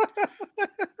 God.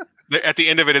 At the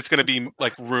end of it, it's going to be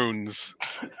like runes.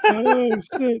 Oh,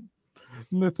 shit.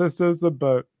 Mephisto's the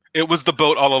boat. It was the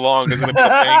boat all along. Is going to be the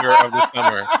banger of the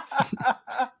summer.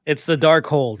 It's the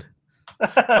Darkhold.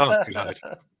 Oh, God.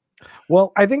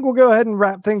 Well, I think we'll go ahead and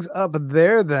wrap things up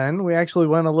there then. We actually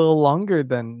went a little longer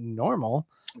than normal.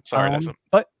 Sorry,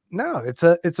 but no, it's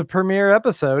a premiere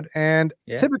episode, and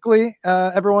typically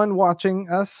everyone watching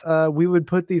us, we would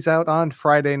put these out on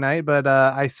Friday night, but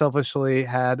I selfishly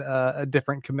had a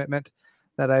different commitment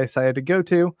that I decided to go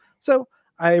to. So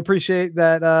I appreciate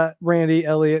that Randy,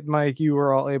 Elliot, Mike, you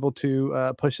were all able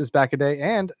to push this back a day,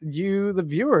 and you, the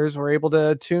viewers, were able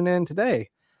to tune in today.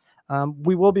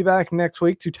 We will be back next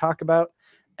week to talk about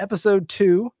episode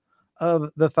 2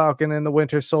 of The Falcon and the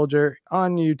Winter Soldier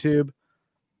on YouTube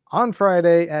on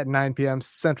Friday at 9 p.m.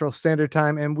 Central Standard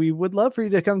Time. And we would love for you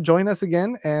to come join us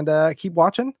again and keep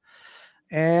watching.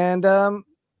 And you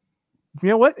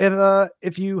know what?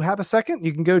 If you have a second,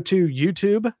 you can go to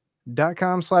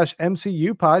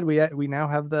youtube.com/MCUpod. We now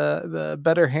have the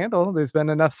better handle. There's been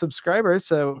enough subscribers.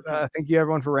 So thank you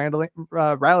everyone for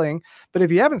rallying. But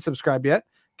if you haven't subscribed yet,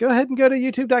 go ahead and go to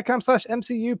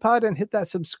youtube.com/MCUpod and hit that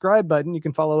subscribe button. You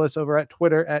can follow us over at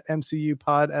Twitter at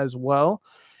MCUpod as well.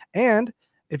 And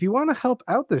if you want to help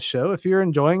out this show, if you're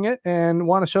enjoying it and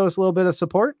want to show us a little bit of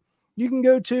support, you can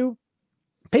go to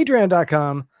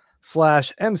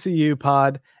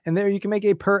patreon.com/MCUpod. And there you can make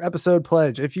a per episode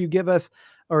pledge. If you give us,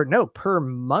 or no, per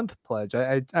month pledge.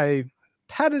 I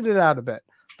padded it out a bit.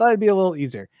 Thought it'd be a little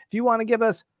easier. If you want to give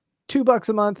us $2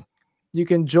 a month, you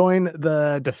can join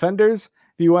the Defenders.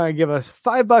 If you want to give us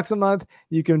 $5 a month,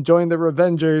 you can join the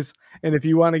Revengers. And if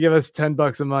you want to give us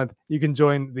 $10 a month, you can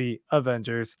join the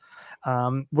Avengers.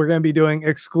 We're going to be doing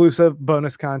exclusive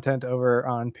bonus content over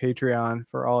on Patreon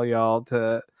for all y'all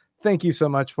to thank you so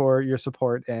much for your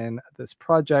support in this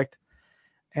project.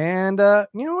 And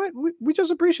you know what? We just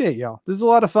appreciate y'all. This is a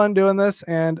lot of fun doing this.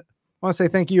 And I want to say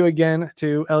thank you again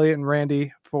to Elliot and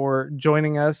Randy for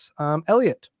joining us.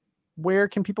 Elliot, where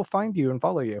can people find you and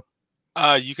follow you?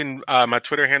 You can. My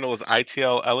Twitter handle is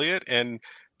ITL Elliot, and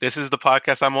this is the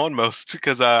podcast I'm on most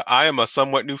because I am a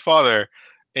somewhat new father,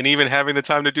 and even having the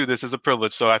time to do this is a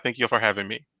privilege. So I thank you for having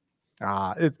me.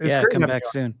 It's great. Come back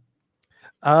soon.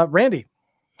 Randy.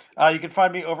 You can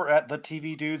find me over at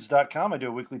thetvdudes.com. I do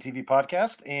a weekly TV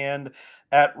podcast, and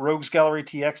at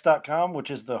roguesgallerytx.com,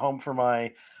 which is the home for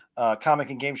my Comic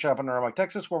and Game Shop in Roanoke,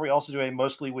 Texas, where we also do a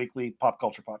mostly weekly pop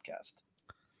culture podcast.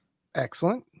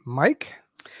 Excellent. Mike?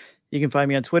 You can find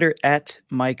me on Twitter at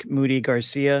Mike Moody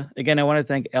Garcia. Again, I want to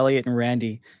thank Elliot and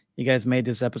Randy. You guys made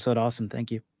this episode awesome.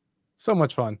 Thank you. So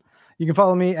much fun. You can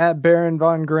follow me at Baron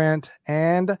Von Grant,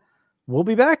 and we'll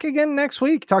be back again next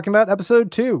week talking about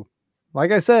episode 2.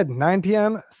 Like I said, 9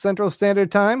 p.m. Central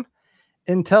Standard Time.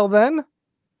 Until then,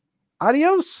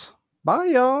 adios. Bye,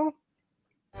 y'all.